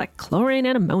ingredients like chlorine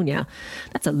and ammonia.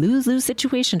 That's a lose-lose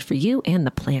situation for you and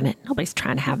the planet. Nobody's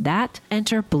trying to have that.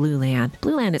 Enter Blueland.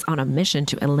 Blueland is on a mission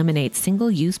to eliminate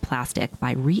single-use plastic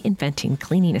by reinventing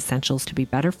cleaning essentials to be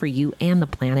better for you and the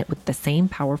planet with the same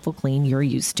powerful clean you're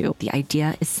used to. The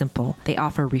idea is simple. They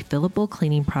offer refillable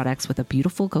cleaning products with a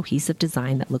beautiful cohesive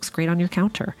design that looks great on your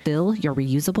counter. Fill your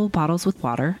reusable bottles with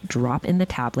water, drop in the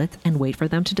tablets, and wait for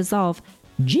them to dissolve.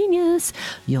 Genius!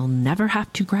 You'll never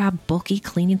have to grab bulky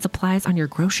cleaning supplies on your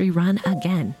grocery run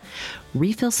again.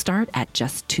 Refills start at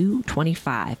just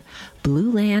 $2.25.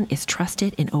 Blueland is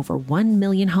trusted in over 1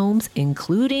 million homes,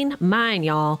 including mine,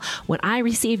 y'all. When I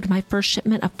received my first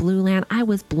shipment of Blueland, I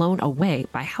was blown away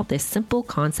by how this simple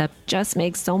concept just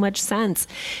makes so much sense.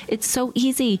 It's so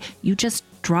easy. You just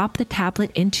drop the tablet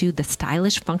into the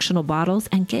stylish functional bottles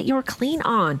and get your clean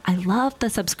on. I love the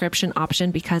subscription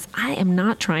option because I am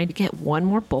not trying to get one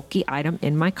more bulky item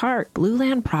in my cart.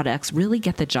 Blueland products really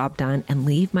get the job done and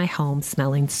leave my home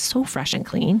smelling so fresh and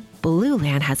clean.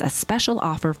 Blueland has a special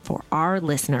offer for our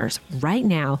listeners. Right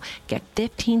now, get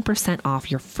 15%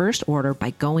 off your first order by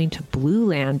going to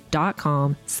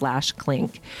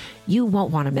blueland.com/clink. You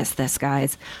won't want to miss this,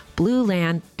 guys.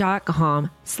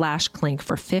 blueland.com/clink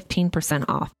for 15%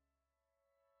 off.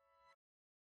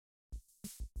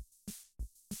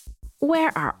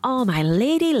 Where are all my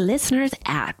lady listeners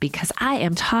at? Because I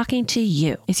am talking to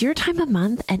you. Is your time of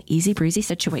month an easy breezy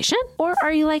situation? Or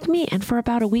are you like me and for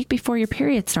about a week before your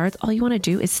period starts, all you want to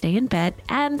do is stay in bed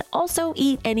and also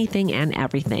eat anything and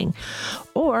everything?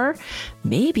 Or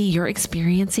maybe you're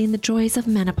experiencing the joys of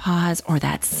menopause or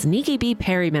that sneaky bee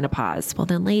perimenopause. Well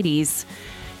then, ladies,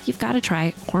 you've got to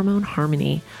try Hormone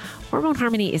Harmony. Hormone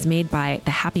Harmony is made by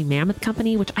the Happy Mammoth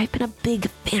Company, which I've been a big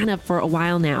fan of for a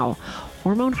while now.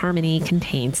 Hormone Harmony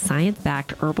contains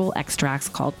science-backed herbal extracts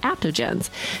called adaptogens.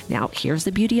 Now, here's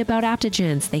the beauty about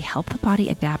adaptogens. They help the body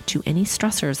adapt to any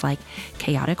stressors like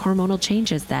chaotic hormonal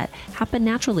changes that happen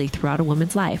naturally throughout a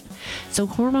woman's life. So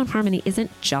Hormone Harmony isn't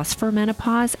just for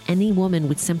menopause. Any woman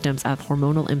with symptoms of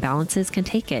hormonal imbalances can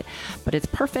take it, but it's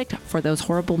perfect for those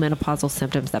horrible menopausal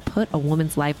symptoms that put a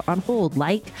woman's life on hold,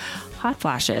 like hot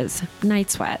flashes,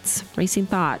 night sweats, racing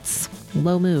thoughts,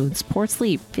 low moods, poor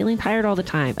sleep, feeling tired all the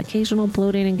time, occasional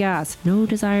bloating and gas, no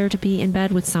desire to be in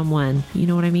bed with someone. You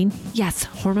know what I mean? Yes,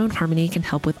 Hormone Harmony can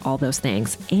help with all those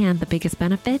things. And the biggest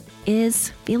benefit is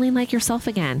feeling like yourself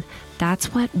again.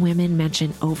 That's what women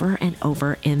mention over and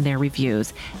over in their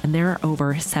reviews. And there are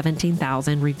over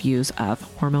 17,000 reviews of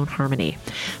Hormone Harmony.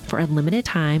 For a limited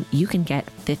time, you can get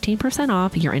 15%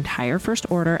 off your entire first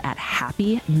order at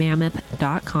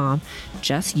happymammoth.com.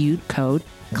 Just use code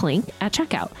CLINK at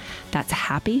checkout. That's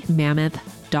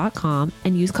happymammoth.com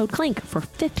and use code CLINK for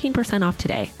 15% off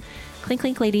today. Clink,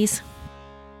 clink, ladies.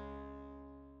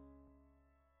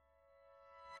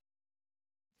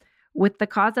 With the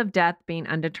cause of death being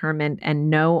undetermined and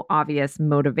no obvious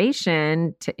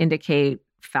motivation to indicate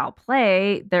foul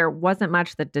play, there wasn't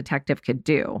much the detective could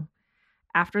do.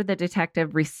 after the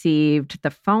detective received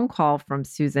the phone call from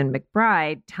Susan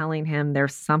McBride telling him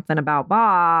there's something about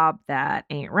Bob that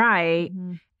ain't right,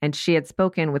 and she had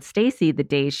spoken with Stacy the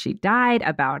day she died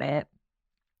about it,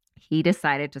 he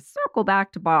decided to circle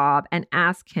back to Bob and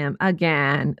ask him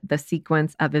again the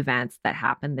sequence of events that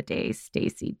happened the day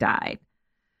Stacy died.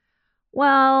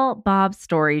 Well, Bob's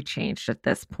story changed at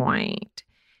this point.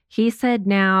 He said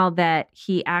now that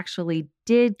he actually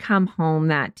did come home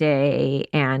that day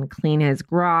and clean his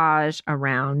garage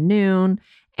around noon,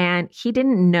 and he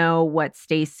didn't know what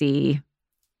Stacy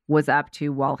was up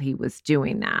to while he was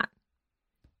doing that.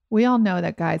 We all know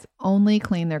that guys only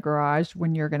clean their garage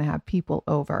when you're going to have people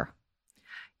over.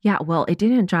 Yeah, well, it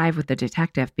didn't jive with the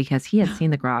detective because he had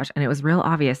seen the garage and it was real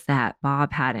obvious that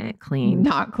Bob hadn't cleaned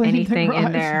anything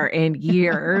in there in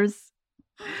years,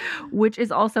 which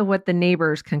is also what the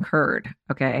neighbors concurred.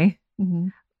 Okay. Mm-hmm.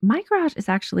 My garage is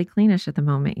actually cleanish at the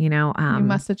moment, you know. You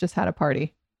must have just had a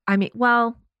party. I mean,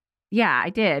 well, yeah,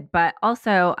 I did. But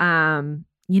also,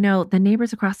 you know, the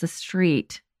neighbors across the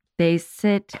street, they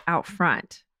sit out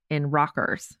front in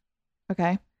rockers.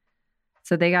 Okay.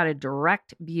 So they got a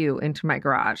direct view into my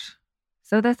garage.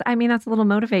 So that's a little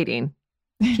motivating.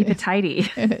 Keep it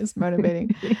tidy. It is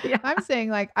motivating. Yeah. I'm saying,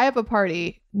 like, I have a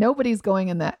party. Nobody's going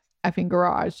in that effing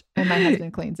garage and my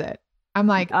husband cleans it. I'm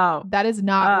like, oh, that is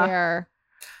not where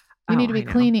you need to be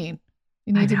cleaning.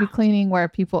 You need to be cleaning where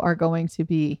people are going to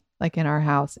be, like in our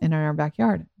house, in our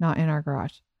backyard, not in our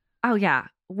garage. Oh, yeah.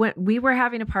 When we were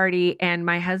having a party and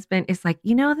my husband is like,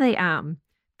 you know,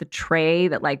 the tray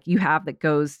that like you have that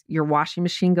goes, your washing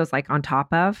machine goes like on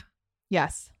top of.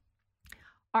 Yes.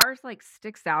 Ours like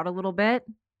sticks out a little bit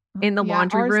in the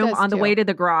laundry room on the way to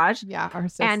the garage. Yeah,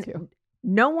 ours does too.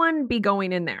 No one be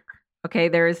going in there. Okay.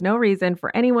 There is no reason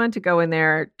for anyone to go in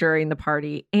there during the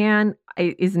party. And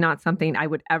it is not something I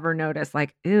would ever notice.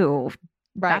 Like, ew,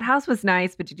 that house was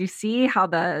nice. But did you see how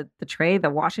the tray the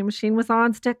washing machine was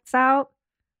on sticks out?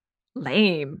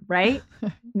 Lame, right?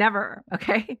 Never.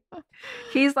 Okay.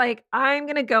 He's like, I'm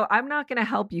not going to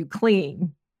help you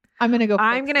clean. I'm going to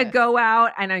go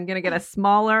out and I'm going to get a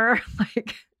smaller,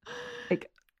 like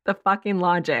the fucking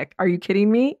logic. Are you kidding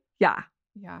me? Yeah.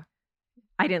 Yeah.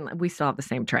 We still have the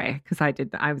same tray because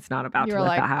I was not about to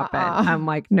let that happen. I'm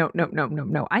like, no.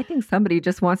 I think somebody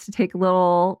just wants to take a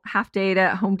little half date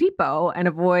at Home Depot and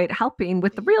avoid helping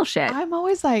with the real shit. I'm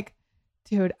always like,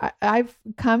 dude, I've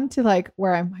come to like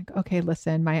where I'm like, okay,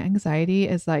 listen, my anxiety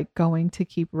is like going to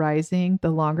keep rising the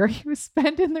longer you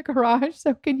spend in the garage.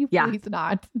 So can you please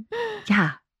not?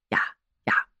 Yeah.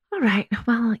 All right.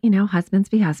 Well, you know, husbands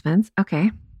be husbands.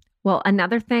 Okay. Well,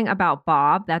 another thing about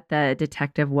Bob that the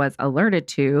detective was alerted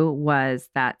to was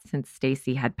that since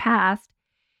Stacy had passed,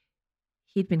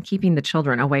 he'd been keeping the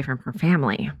children away from her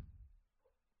family,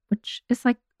 which is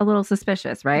like a little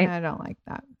suspicious, right? Yeah, I don't like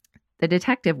that. The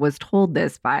detective was told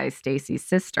this by Stacy's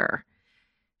sister.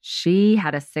 She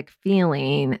had a sick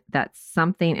feeling that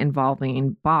something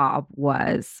involving Bob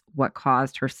was what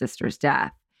caused her sister's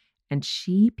death. And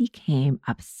she became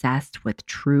obsessed with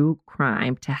true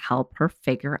crime to help her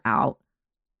figure out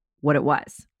what it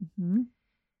was. Mm-hmm.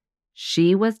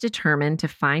 She was determined to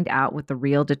find out what the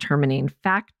real determining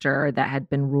factor that had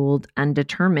been ruled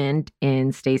undetermined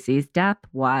in Stacy's death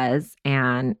was.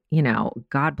 And, you know,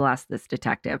 God bless this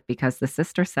detective because the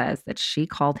sister says that she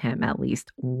called him at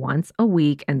least once a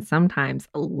week and sometimes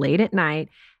late at night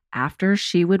after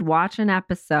she would watch an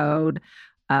episode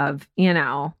of, you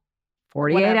know,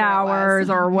 48 hours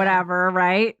or whatever,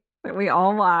 right? That we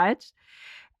all watch.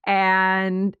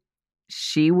 And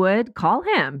she would call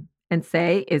him and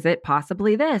say, is it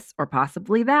possibly this or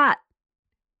possibly that?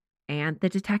 And the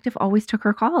detective always took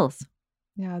her calls.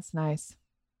 Yeah, it's nice.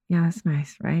 Yeah, it's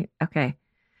nice, right? Okay.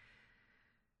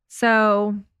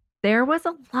 So there was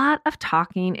a lot of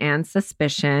talking and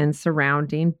suspicion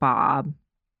surrounding Bob.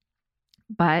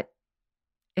 But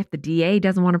if the DA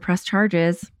doesn't want to press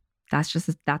charges, that's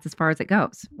as far as it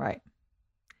goes. Right.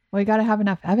 Well, you got to have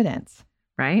enough evidence.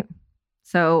 Right.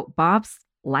 So Bob's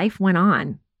life went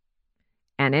on.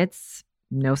 And it's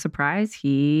no surprise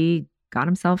he got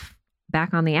himself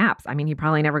back on the apps. I mean, he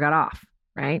probably never got off,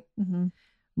 right? Mm-hmm.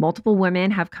 Multiple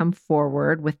women have come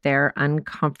forward with their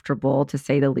uncomfortable, to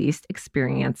say the least,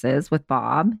 experiences with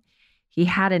Bob. He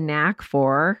had a knack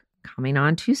for coming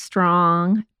on too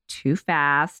strong, too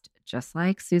fast, just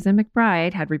like Susan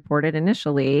McBride had reported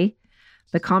initially.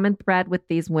 The common thread with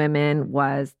these women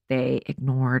was they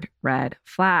ignored red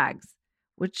flags,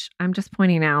 which I'm just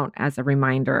pointing out as a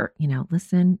reminder, you know,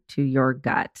 listen to your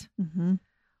gut. Mm-hmm.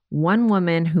 One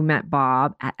woman who met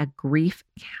Bob at a grief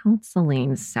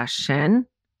counseling session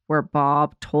where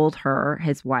Bob told her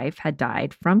his wife had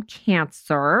died from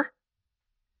cancer.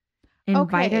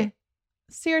 invited. Okay.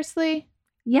 Seriously?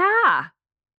 Yeah.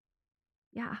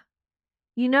 Yeah.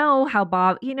 You know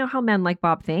how men like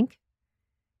Bob think.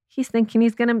 He's thinking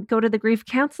he's going to go to the grief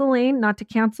counseling, not to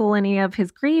counsel any of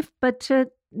his grief, but to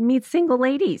meet single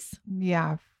ladies.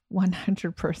 Yeah,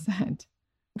 100%.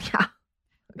 Yeah.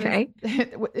 Okay.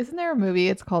 Isn't there a movie?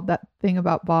 It's called That Thing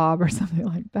About Bob or something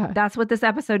like that. That's what this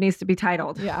episode needs to be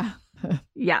titled. Yeah.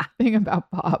 Yeah. Thing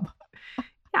About Bob.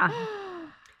 Yeah.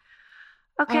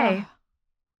 Okay.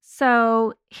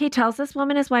 So he tells this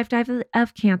woman his wife died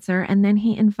of cancer, and then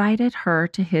he invited her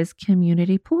to his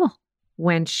community pool.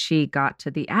 When she got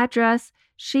to the address,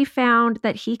 she found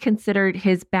that he considered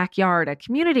his backyard a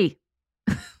community.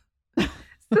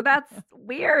 So that's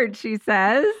weird, she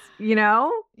says,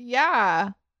 Yeah.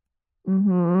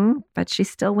 But she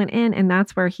still went in, and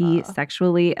that's where he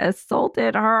sexually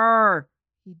assaulted her.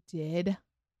 He did?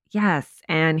 Yes,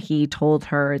 and he told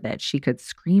her that she could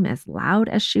scream as loud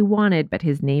as she wanted, but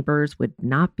his neighbors would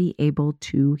not be able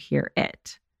to hear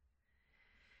it.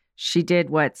 She did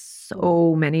what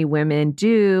so many women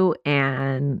do,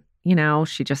 and,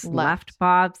 she just left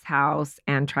Bob's house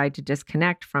and tried to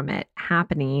disconnect from it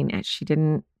happening. And she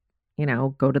didn't,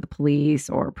 go to the police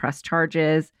or press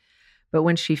charges. But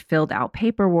when she filled out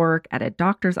paperwork at a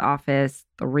doctor's office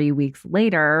 3 weeks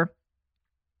later,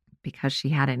 because she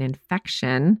had an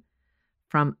infection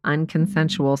from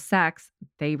unconsensual sex,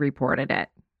 they reported it.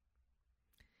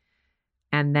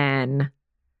 And then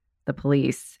the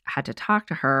police had to talk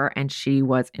to her, and she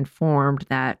was informed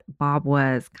that Bob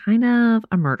was kind of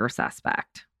a murder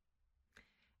suspect.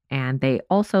 And they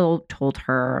also told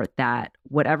her that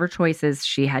whatever choices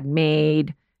she had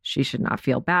made, she should not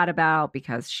feel bad about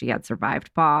because she had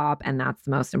survived Bob. And that's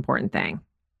the most important thing,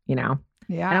 Yeah.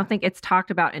 I don't think it's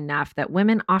talked about enough that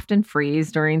women often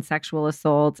freeze during sexual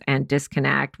assaults and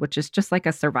disconnect, which is just like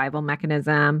a survival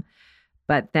mechanism.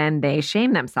 But then they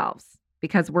shame themselves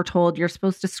because we're told you're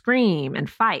supposed to scream and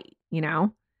fight,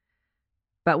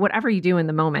 But whatever you do in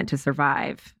the moment to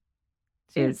survive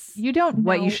is you don't know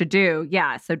what you should do.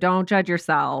 Yeah. So don't judge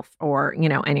yourself or,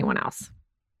 anyone else.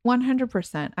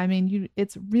 100%. I mean,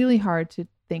 it's really hard to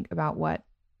think about what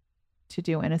to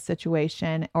do in a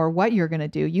situation or what you're going to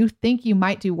do. You think you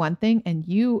might do one thing and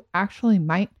you actually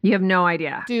might. You have no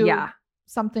idea. Do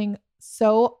something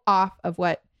so off of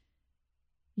what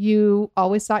you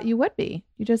always thought you would be.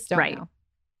 You just don't know.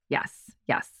 Yes.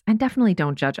 Yes. And definitely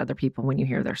don't judge other people when you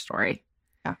hear their story.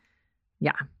 Yeah.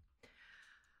 Yeah.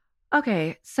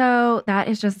 Okay. So that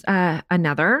is just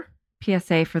another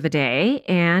PSA for the day.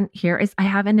 And I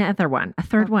have another one, a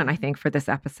third one, I think, for this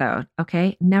episode.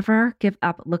 Okay. Never give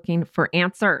up looking for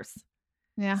answers.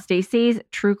 Yeah. Stacy's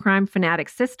true crime fanatic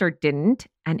sister didn't,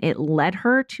 and it led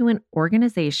her to an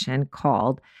organization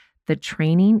called the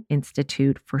Training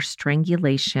Institute for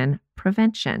Strangulation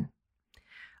Prevention.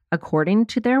 According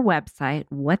to their website,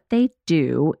 what they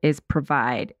do is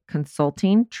provide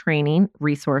consulting, training,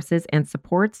 resources, and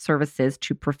support services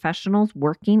to professionals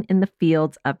working in the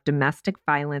fields of domestic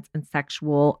violence and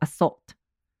sexual assault.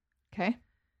 Okay.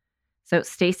 So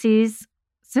Stacy's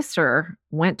sister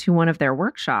went to one of their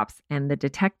workshops, and the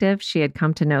detective she had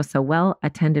come to know so well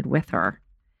attended with her.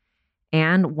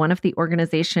 And one of the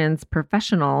organization's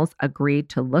professionals agreed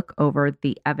to look over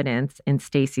the evidence in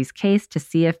Stacy's case to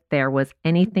see if there was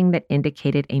anything that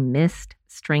indicated a missed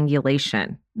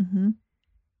strangulation. Mm-hmm.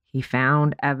 He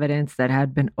found evidence that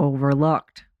had been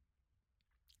overlooked.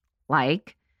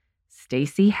 Like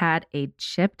Stacy had a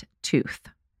chipped tooth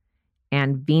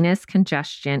and venous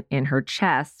congestion in her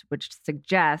chest, which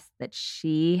suggests that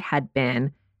she had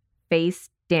been face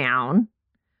down,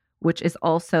 which is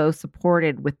also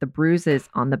supported with the bruises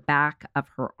on the back of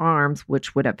her arms,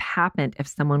 which would have happened if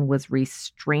someone was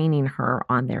restraining her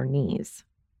on their knees.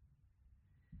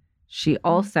 She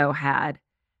also had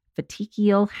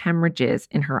petechial hemorrhages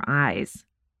in her eyes,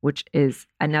 which is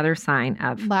another sign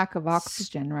of lack of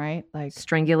oxygen, right? Like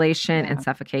strangulation and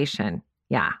suffocation.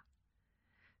 Yeah.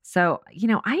 So,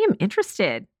 I am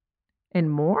interested in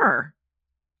more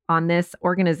on this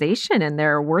organization and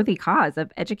their worthy cause of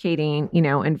educating,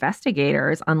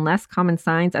 investigators on less common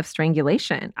signs of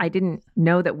strangulation. I didn't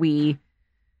know that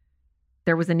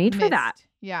there was a need for that.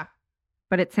 Yeah.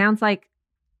 But it sounds like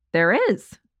there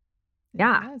is.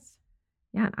 Yeah. Yes.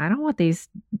 Yeah. I don't want these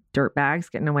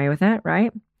dirtbags getting away with it,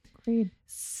 right? Agreed.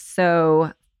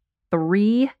 So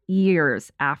 3 years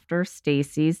after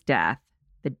Stacy's death,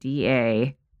 the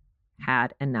DA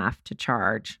had enough to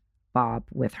charge Bob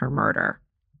with her murder.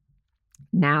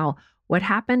 Now, what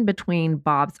happened between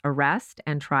Bob's arrest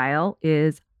and trial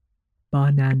is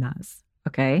bananas.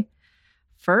 Okay.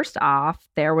 First off,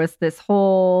 there was this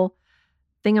whole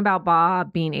thing about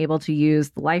Bob being able to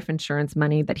use the life insurance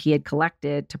money that he had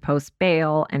collected to post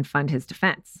bail and fund his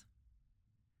defense.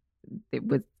 It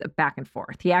was back and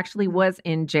forth. He actually was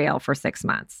in jail for 6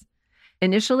 months.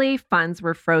 Initially, funds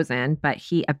were frozen, but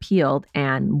he appealed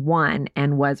and won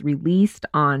and was released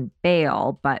on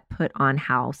bail, but put on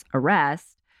house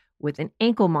arrest with an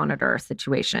ankle monitor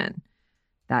situation.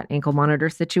 That ankle monitor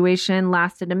situation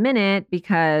lasted a minute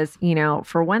because,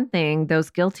 for one thing, those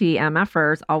guilty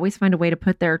MFers always find a way to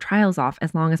put their trials off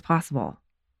as long as possible,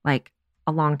 like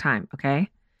a long time. Okay.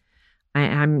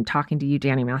 I'm talking to you,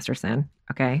 Danny Masterson.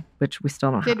 Okay. Which we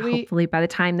still don't have. Hopefully by the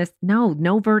time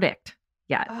no verdict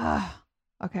yet.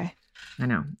 Okay. I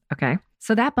know. Okay.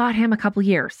 So that bought him a couple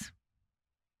years.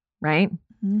 Right.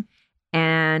 Mm-hmm.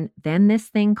 And then this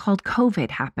thing called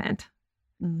COVID happened.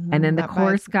 Mm-hmm. And then the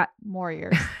courts got more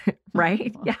years.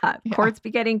 Right? Yeah. Courts be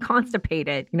getting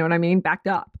constipated. You know what I mean? Backed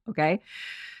up. Okay.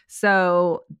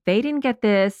 So they didn't get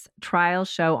this trial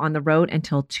show on the road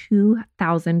until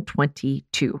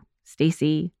 2022.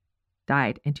 Stacy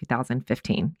died in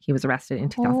 2015. He was arrested in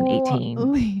 2018.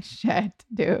 Holy shit,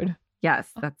 dude. Yes.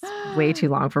 That's way too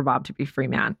long for Bob to be free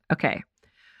man. Okay.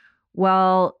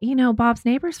 Well, Bob's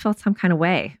neighbors felt some kind of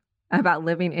way about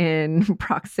living in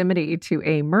proximity to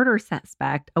a murder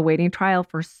suspect awaiting trial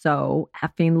for so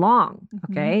effing long.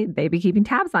 Okay. Mm-hmm. They'd be keeping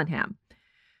tabs on him,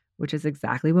 which is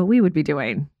exactly what we would be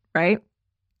doing. Right.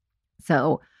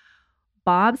 So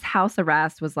Bob's house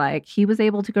arrest was like, he was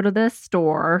able to go to the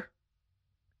store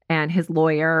and his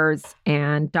lawyers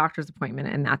and doctor's appointment,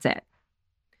 and that's it.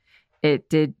 It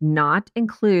did not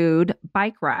include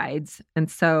bike rides. And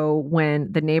so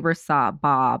when the neighbors saw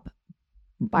Bob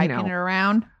biking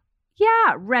around,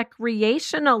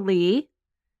 recreationally,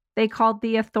 they called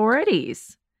the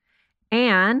authorities.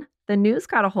 And the news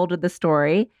got a hold of the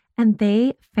story, and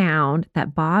they found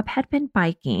that Bob had been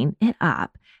biking it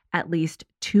up at least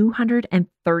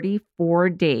 234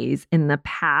 days in the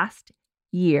past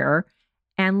year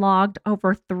and logged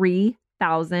over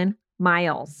 3,000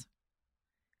 miles.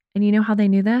 And you know how they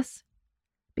knew this?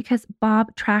 Because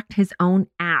Bob tracked his own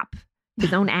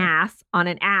ass on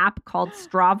an app called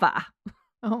Strava.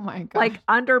 Oh my God. Like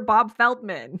under Bob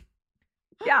Feldman.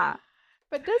 Yeah.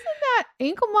 But doesn't that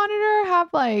ankle monitor have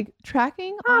like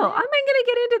tracking on I'm it? going to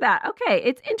get into that. Okay.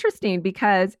 It's interesting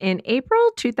because in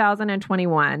April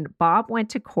 2021, Bob went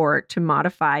to court to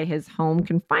modify his home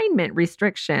confinement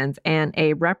restrictions, and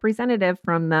a representative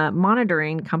from the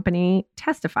monitoring company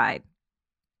testified.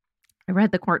 I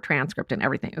read the court transcript and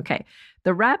everything. Okay.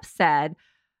 The rep said,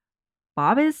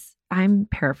 I'm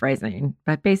paraphrasing,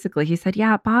 but basically he said,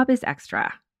 Bob is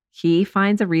extra. He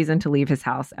finds a reason to leave his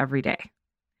house every day.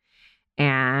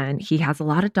 And he has a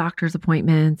lot of doctor's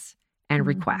appointments and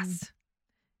requests.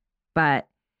 But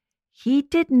he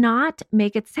did not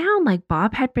make it sound like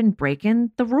Bob had been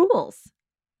breaking the rules.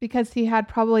 Because he had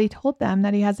probably told them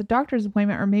that he has a doctor's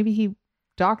appointment, or maybe he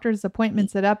doctor's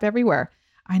appointments it up everywhere.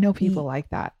 I know people like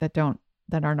that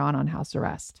are not on house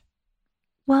arrest.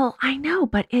 Well, I know,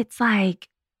 but it's like,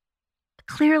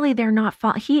 clearly they're not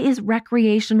he is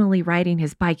recreationally riding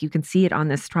his bike. You can see it on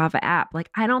this Strava app. Like,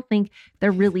 I don't think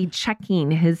they're really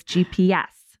checking his GPS.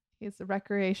 He's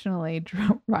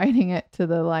recreationally riding it to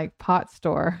the pot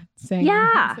store. Saying,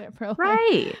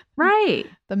 right.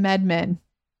 The MedMen.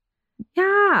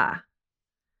 Yeah.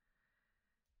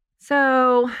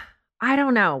 So I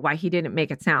don't know why he didn't make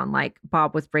it sound like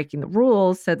Bob was breaking the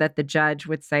rules so that the judge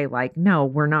would say no,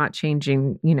 we're not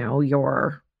changing,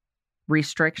 your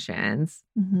restrictions.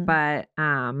 Mm-hmm. But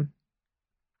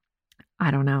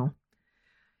I don't know.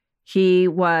 He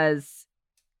was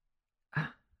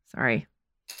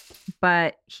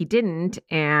but he didn't.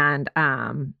 And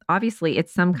obviously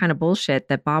it's some kind of bullshit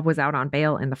that Bob was out on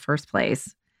bail in the first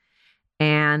place.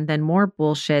 And then more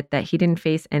bullshit that he didn't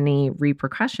face any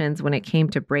repercussions when it came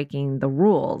to breaking the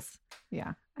rules.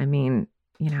 Yeah. I mean,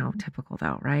 typical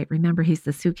though, right? Remember, he's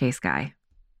the suitcase guy.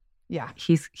 Yeah.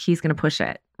 He's going to push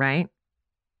it, right?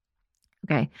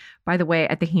 Okay. By the way,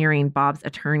 at the hearing, Bob's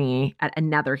attorney, at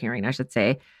another hearing, I should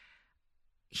say,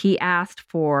 he asked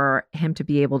for him to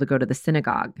be able to go to the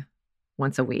synagogue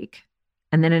once a week.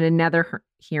 And then in another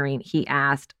hearing, he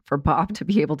asked for Bob to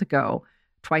be able to go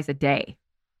twice a day.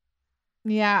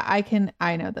 Yeah,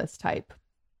 I know this type.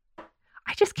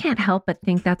 I just can't help but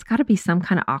think that's got to be some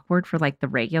kind of awkward for the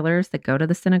regulars that go to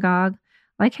the synagogue.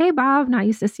 Like, hey, Bob, not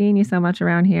used to seeing you so much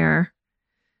around here.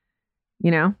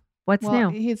 What's new?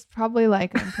 He's probably I'm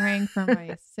praying for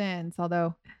my sins,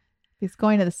 although he's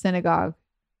going to the synagogue.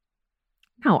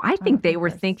 No, I think they were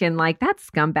thinking that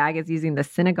scumbag is using the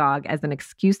synagogue as an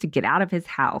excuse to get out of his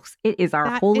house. It is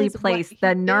our holy place.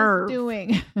 The nerve.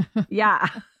 Doing. Yeah.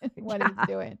 What he's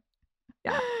doing.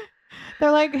 Yeah.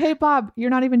 They're like, hey, Bob, you're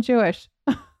not even Jewish.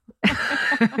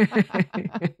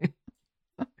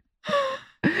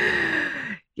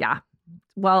 Yeah.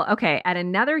 Well, okay. At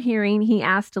another hearing, he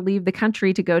asked to leave the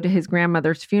country to go to his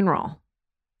grandmother's funeral.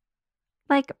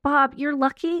 Like, Bob, you're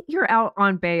lucky you're out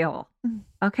on bail.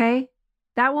 Okay.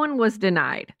 That one was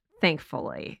denied,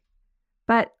 thankfully.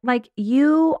 But like,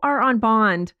 you are on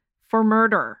bond for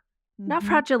murder, not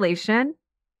fraudulation.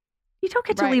 You don't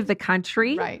get to leave the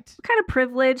country. Right. What kind of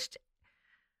privileged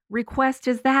request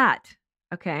is that?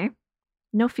 Okay.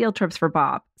 No field trips for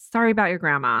Bob. Sorry about your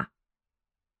grandma.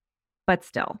 But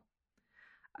still.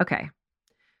 Okay.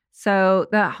 So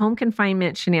the home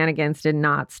confinement shenanigans did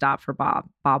not stop for Bob.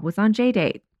 Bob was on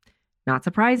J-date. Not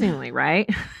surprisingly, right?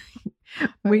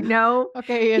 We know.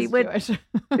 Okay, he is Jewish.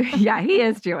 Yeah, he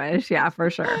is Jewish. Yeah, for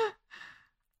sure.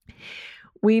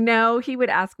 We know he would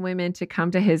ask women to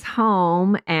come to his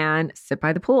home and sit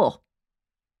by the pool.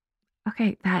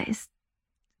 Okay, that is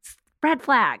red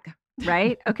flag,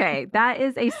 right? Okay, that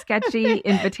is a sketchy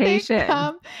invitation. They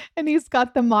come and he's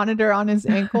got the monitor on his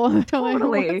ankle.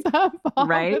 Totally. Like, what's up, Bob,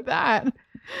 Right? with that?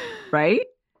 Right?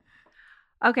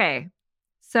 Okay.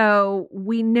 So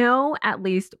we know at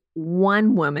least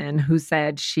one woman who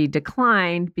said she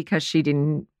declined because she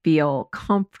didn't feel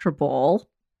comfortable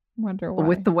Wonder why.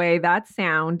 with the way that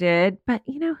sounded. But,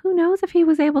 who knows if he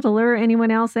was able to lure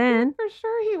anyone else in? For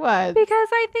sure he was. Because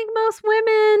I think most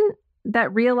women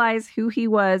that realize who he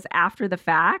was after the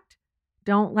fact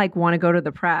don't want to go to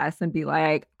the press and be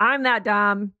like, I'm that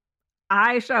dumb.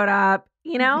 I showed up,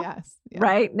 Yes. Yeah.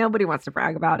 right? Nobody wants to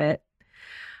brag about it.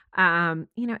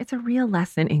 It's a real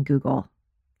lesson in Google.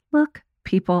 Look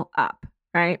people up,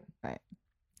 right? Right.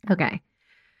 Okay.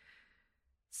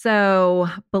 So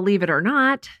believe it or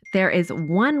not, there is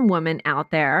one woman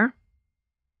out there.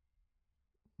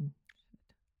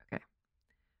 Okay.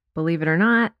 Believe it or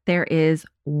not, there is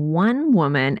one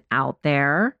woman out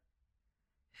there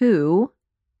who,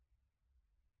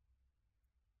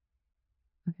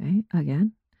 okay,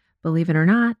 again, believe it or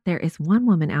not, there is one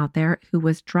woman out there who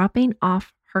was dropping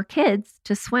off her kids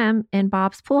to swim in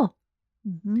Bob's pool.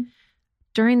 Mm-hmm.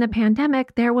 During the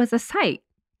pandemic, there was a site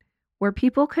where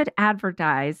people could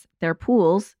advertise their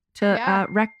pools to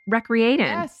recreate in.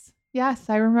 Yes. Yes.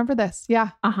 I remember this. Yeah.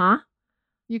 Uh-huh.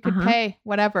 You could pay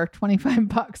whatever,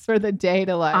 $25 for the day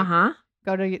to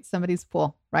go to get somebody's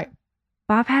pool. Right.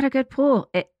 Bob had a good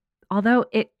pool. Although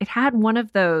it had one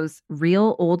of those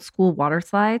real old school water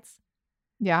slides.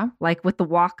 Yeah. Like with the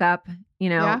walk up,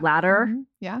 ladder. Mm-hmm.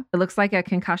 Yeah. It looks like a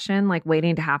concussion,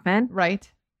 waiting to happen.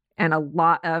 Right. And a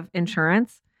lot of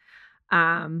insurance.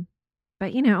 But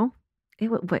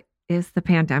what is the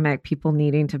pandemic? People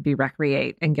needing to be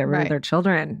recreate and get rid of their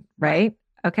children, right?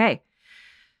 Okay.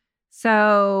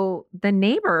 So the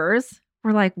neighbors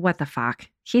were like, what the fuck?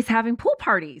 He's having pool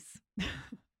parties.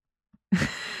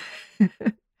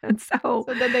 And so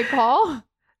then they call?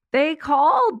 They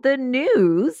called the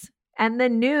news, and the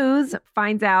news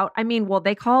finds out.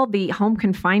 They call the home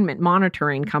confinement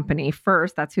monitoring company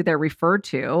first. That's who they're referred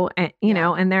to. And,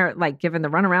 and they're given the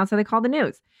runaround. So they call the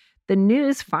news. The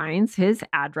news finds his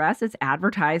address is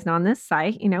advertised on this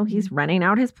site. He's renting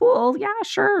out his pool. Yeah,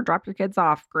 sure. Drop your kids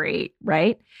off. Great.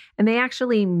 Right. And they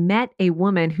actually met a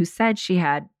woman who said she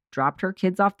had dropped her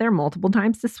kids off there multiple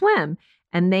times to swim.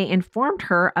 And they informed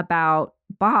her about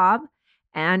Bob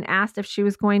and asked if she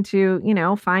was going to,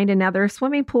 find another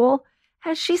swimming pool.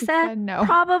 And she said no.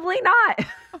 Probably not.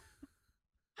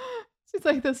 She's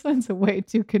like, this one's way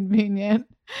too convenient.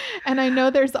 And I know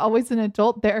there's always an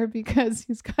adult there because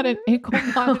he's got an ankle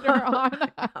monitor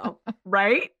on.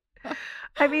 Right?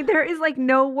 There is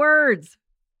no words.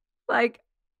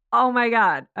 Oh my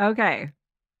God. Okay.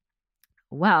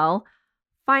 Well,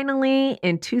 finally,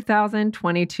 in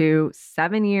 2022,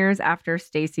 7 years after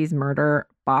Stacy's murder,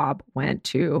 Bob went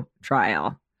to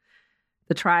trial.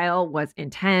 The trial was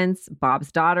intense.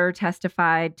 Bob's daughter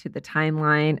testified to the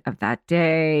timeline of that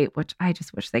day, which I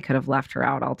just wish they could have left her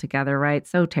out altogether, right?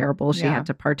 So terrible. She had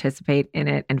to participate in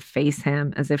it and face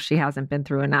him as if she hasn't been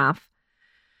through enough.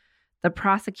 The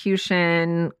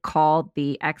prosecution called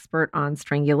the expert on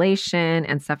strangulation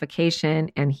and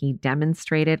suffocation, and he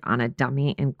demonstrated on a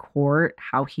dummy in court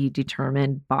how he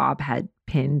determined Bob had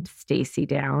pinned Stacy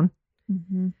down.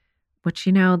 Mm-hmm. Which,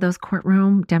 those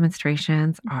courtroom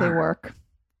demonstrations they work.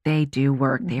 They do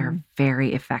work. Mm-hmm. They are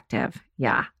very effective.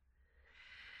 Yeah.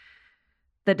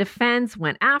 The defense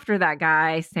went after that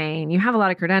guy saying, you have a lot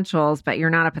of credentials, but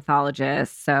you're not a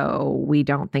pathologist. So we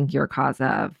don't think your cause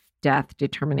of death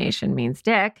determination means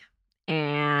dick.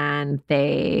 And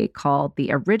they called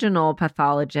the original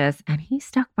pathologist and he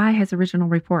stuck by his original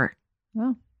report.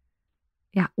 Oh.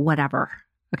 Yeah, whatever.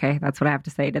 Okay, that's what I have to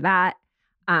say to that.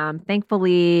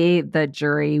 Thankfully, the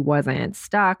jury wasn't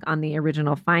stuck on the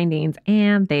original findings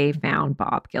and they found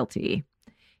Bob guilty.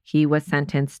 He was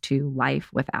sentenced to life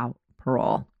without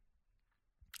parole.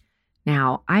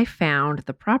 Now, I found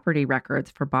the property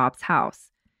records for Bob's house.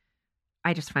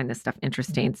 I just find this stuff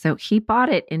interesting. So he bought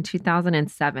it in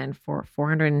 2007 for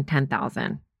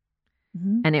 $410,000,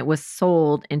 and it was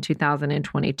sold in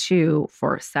 2022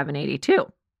 for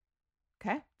 $782,000.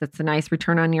 Okay. That's a nice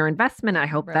return on your investment. I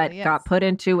hope Really that got put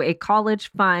into a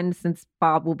college fund since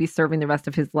Bob will be serving the rest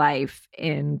of his life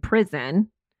in prison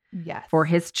Yes. for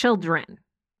his children.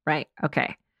 Right.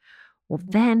 Okay. Well,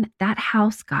 then that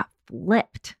house got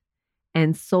flipped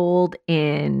and sold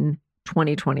in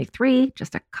 2023,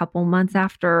 just a couple months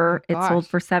after it sold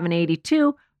for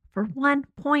 $782,000 for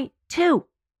 $1.2.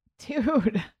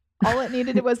 Dude, all it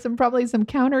needed was probably some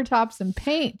countertops and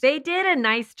paint. They did a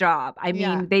nice job. I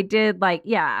mean, they did they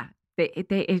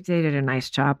did a nice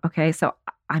job. Okay. So,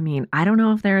 I mean, I don't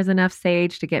know if there is enough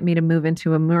sage to get me to move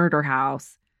into a murder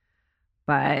house,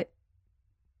 but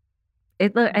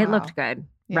it looked good.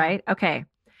 Yeah. Right. Okay.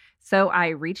 So I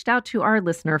reached out to our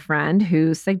listener friend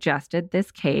who suggested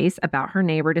this case about her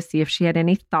neighbor to see if she had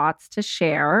any thoughts to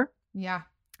share. Yeah.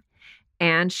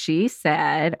 And she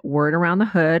said word around the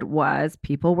hood was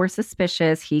people were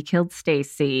suspicious he killed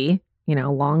Stacy,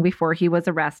 long before he was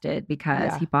arrested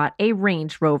because he bought a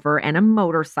Range Rover and a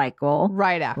motorcycle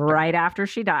right after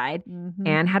she died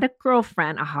and had a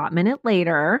girlfriend a hot minute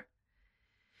later.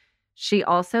 She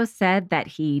also said that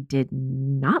he did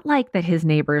not like that his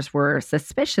neighbors were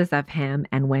suspicious of him.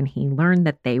 And when he learned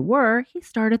that they were, he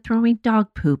started throwing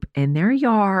dog poop in their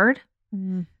yard,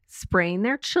 spraying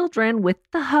their children with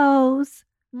the hose,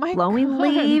 blowing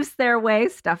leaves their way,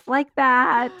 stuff like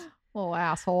that. Little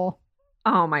asshole.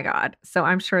 Oh my God. So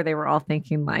I'm sure they were all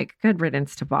thinking good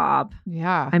riddance to Bob.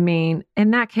 Yeah. I mean,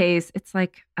 in that case, it's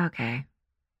okay,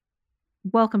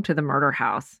 welcome to the murder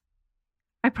house.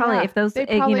 I probably, if those,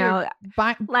 baking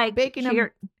them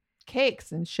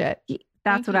cakes and shit.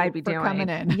 That's what I'd be doing. Coming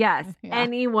in. Yes. Yeah.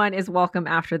 Anyone is welcome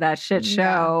after that shit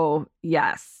show.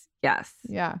 Yes. Yes.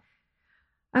 Yeah.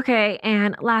 Okay.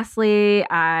 And lastly,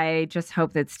 I just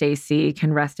hope that Stacy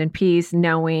can rest in peace,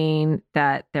 knowing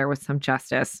that there was some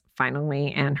justice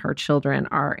finally and her children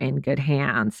are in good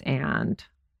hands. And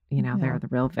they're the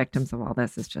real victims of all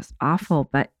this. Is just awful.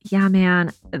 But yeah,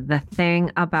 man, the thing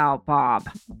about Bob.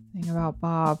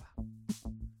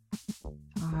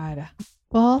 God.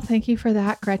 Well, thank you for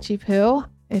that, Gretchy Poo.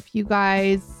 If you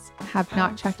guys have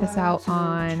not checked us out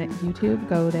on YouTube,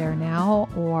 go there now,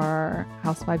 or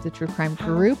Housewives of True Crime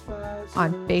group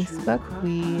on Facebook.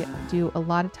 We do a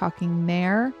lot of talking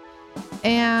there.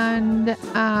 And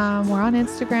we're on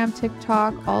Instagram,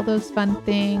 TikTok, all those fun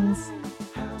things.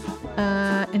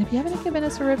 And if you haven't given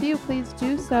us a review, please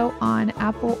do so on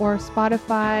Apple or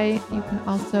Spotify. You can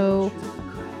also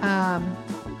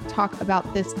talk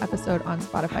about this episode on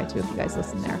Spotify too if you guys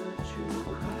listen there.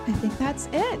 I think that's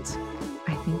it.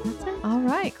 I think that's it. All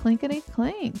right. Clinkety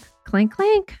clink. Clink,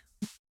 clink.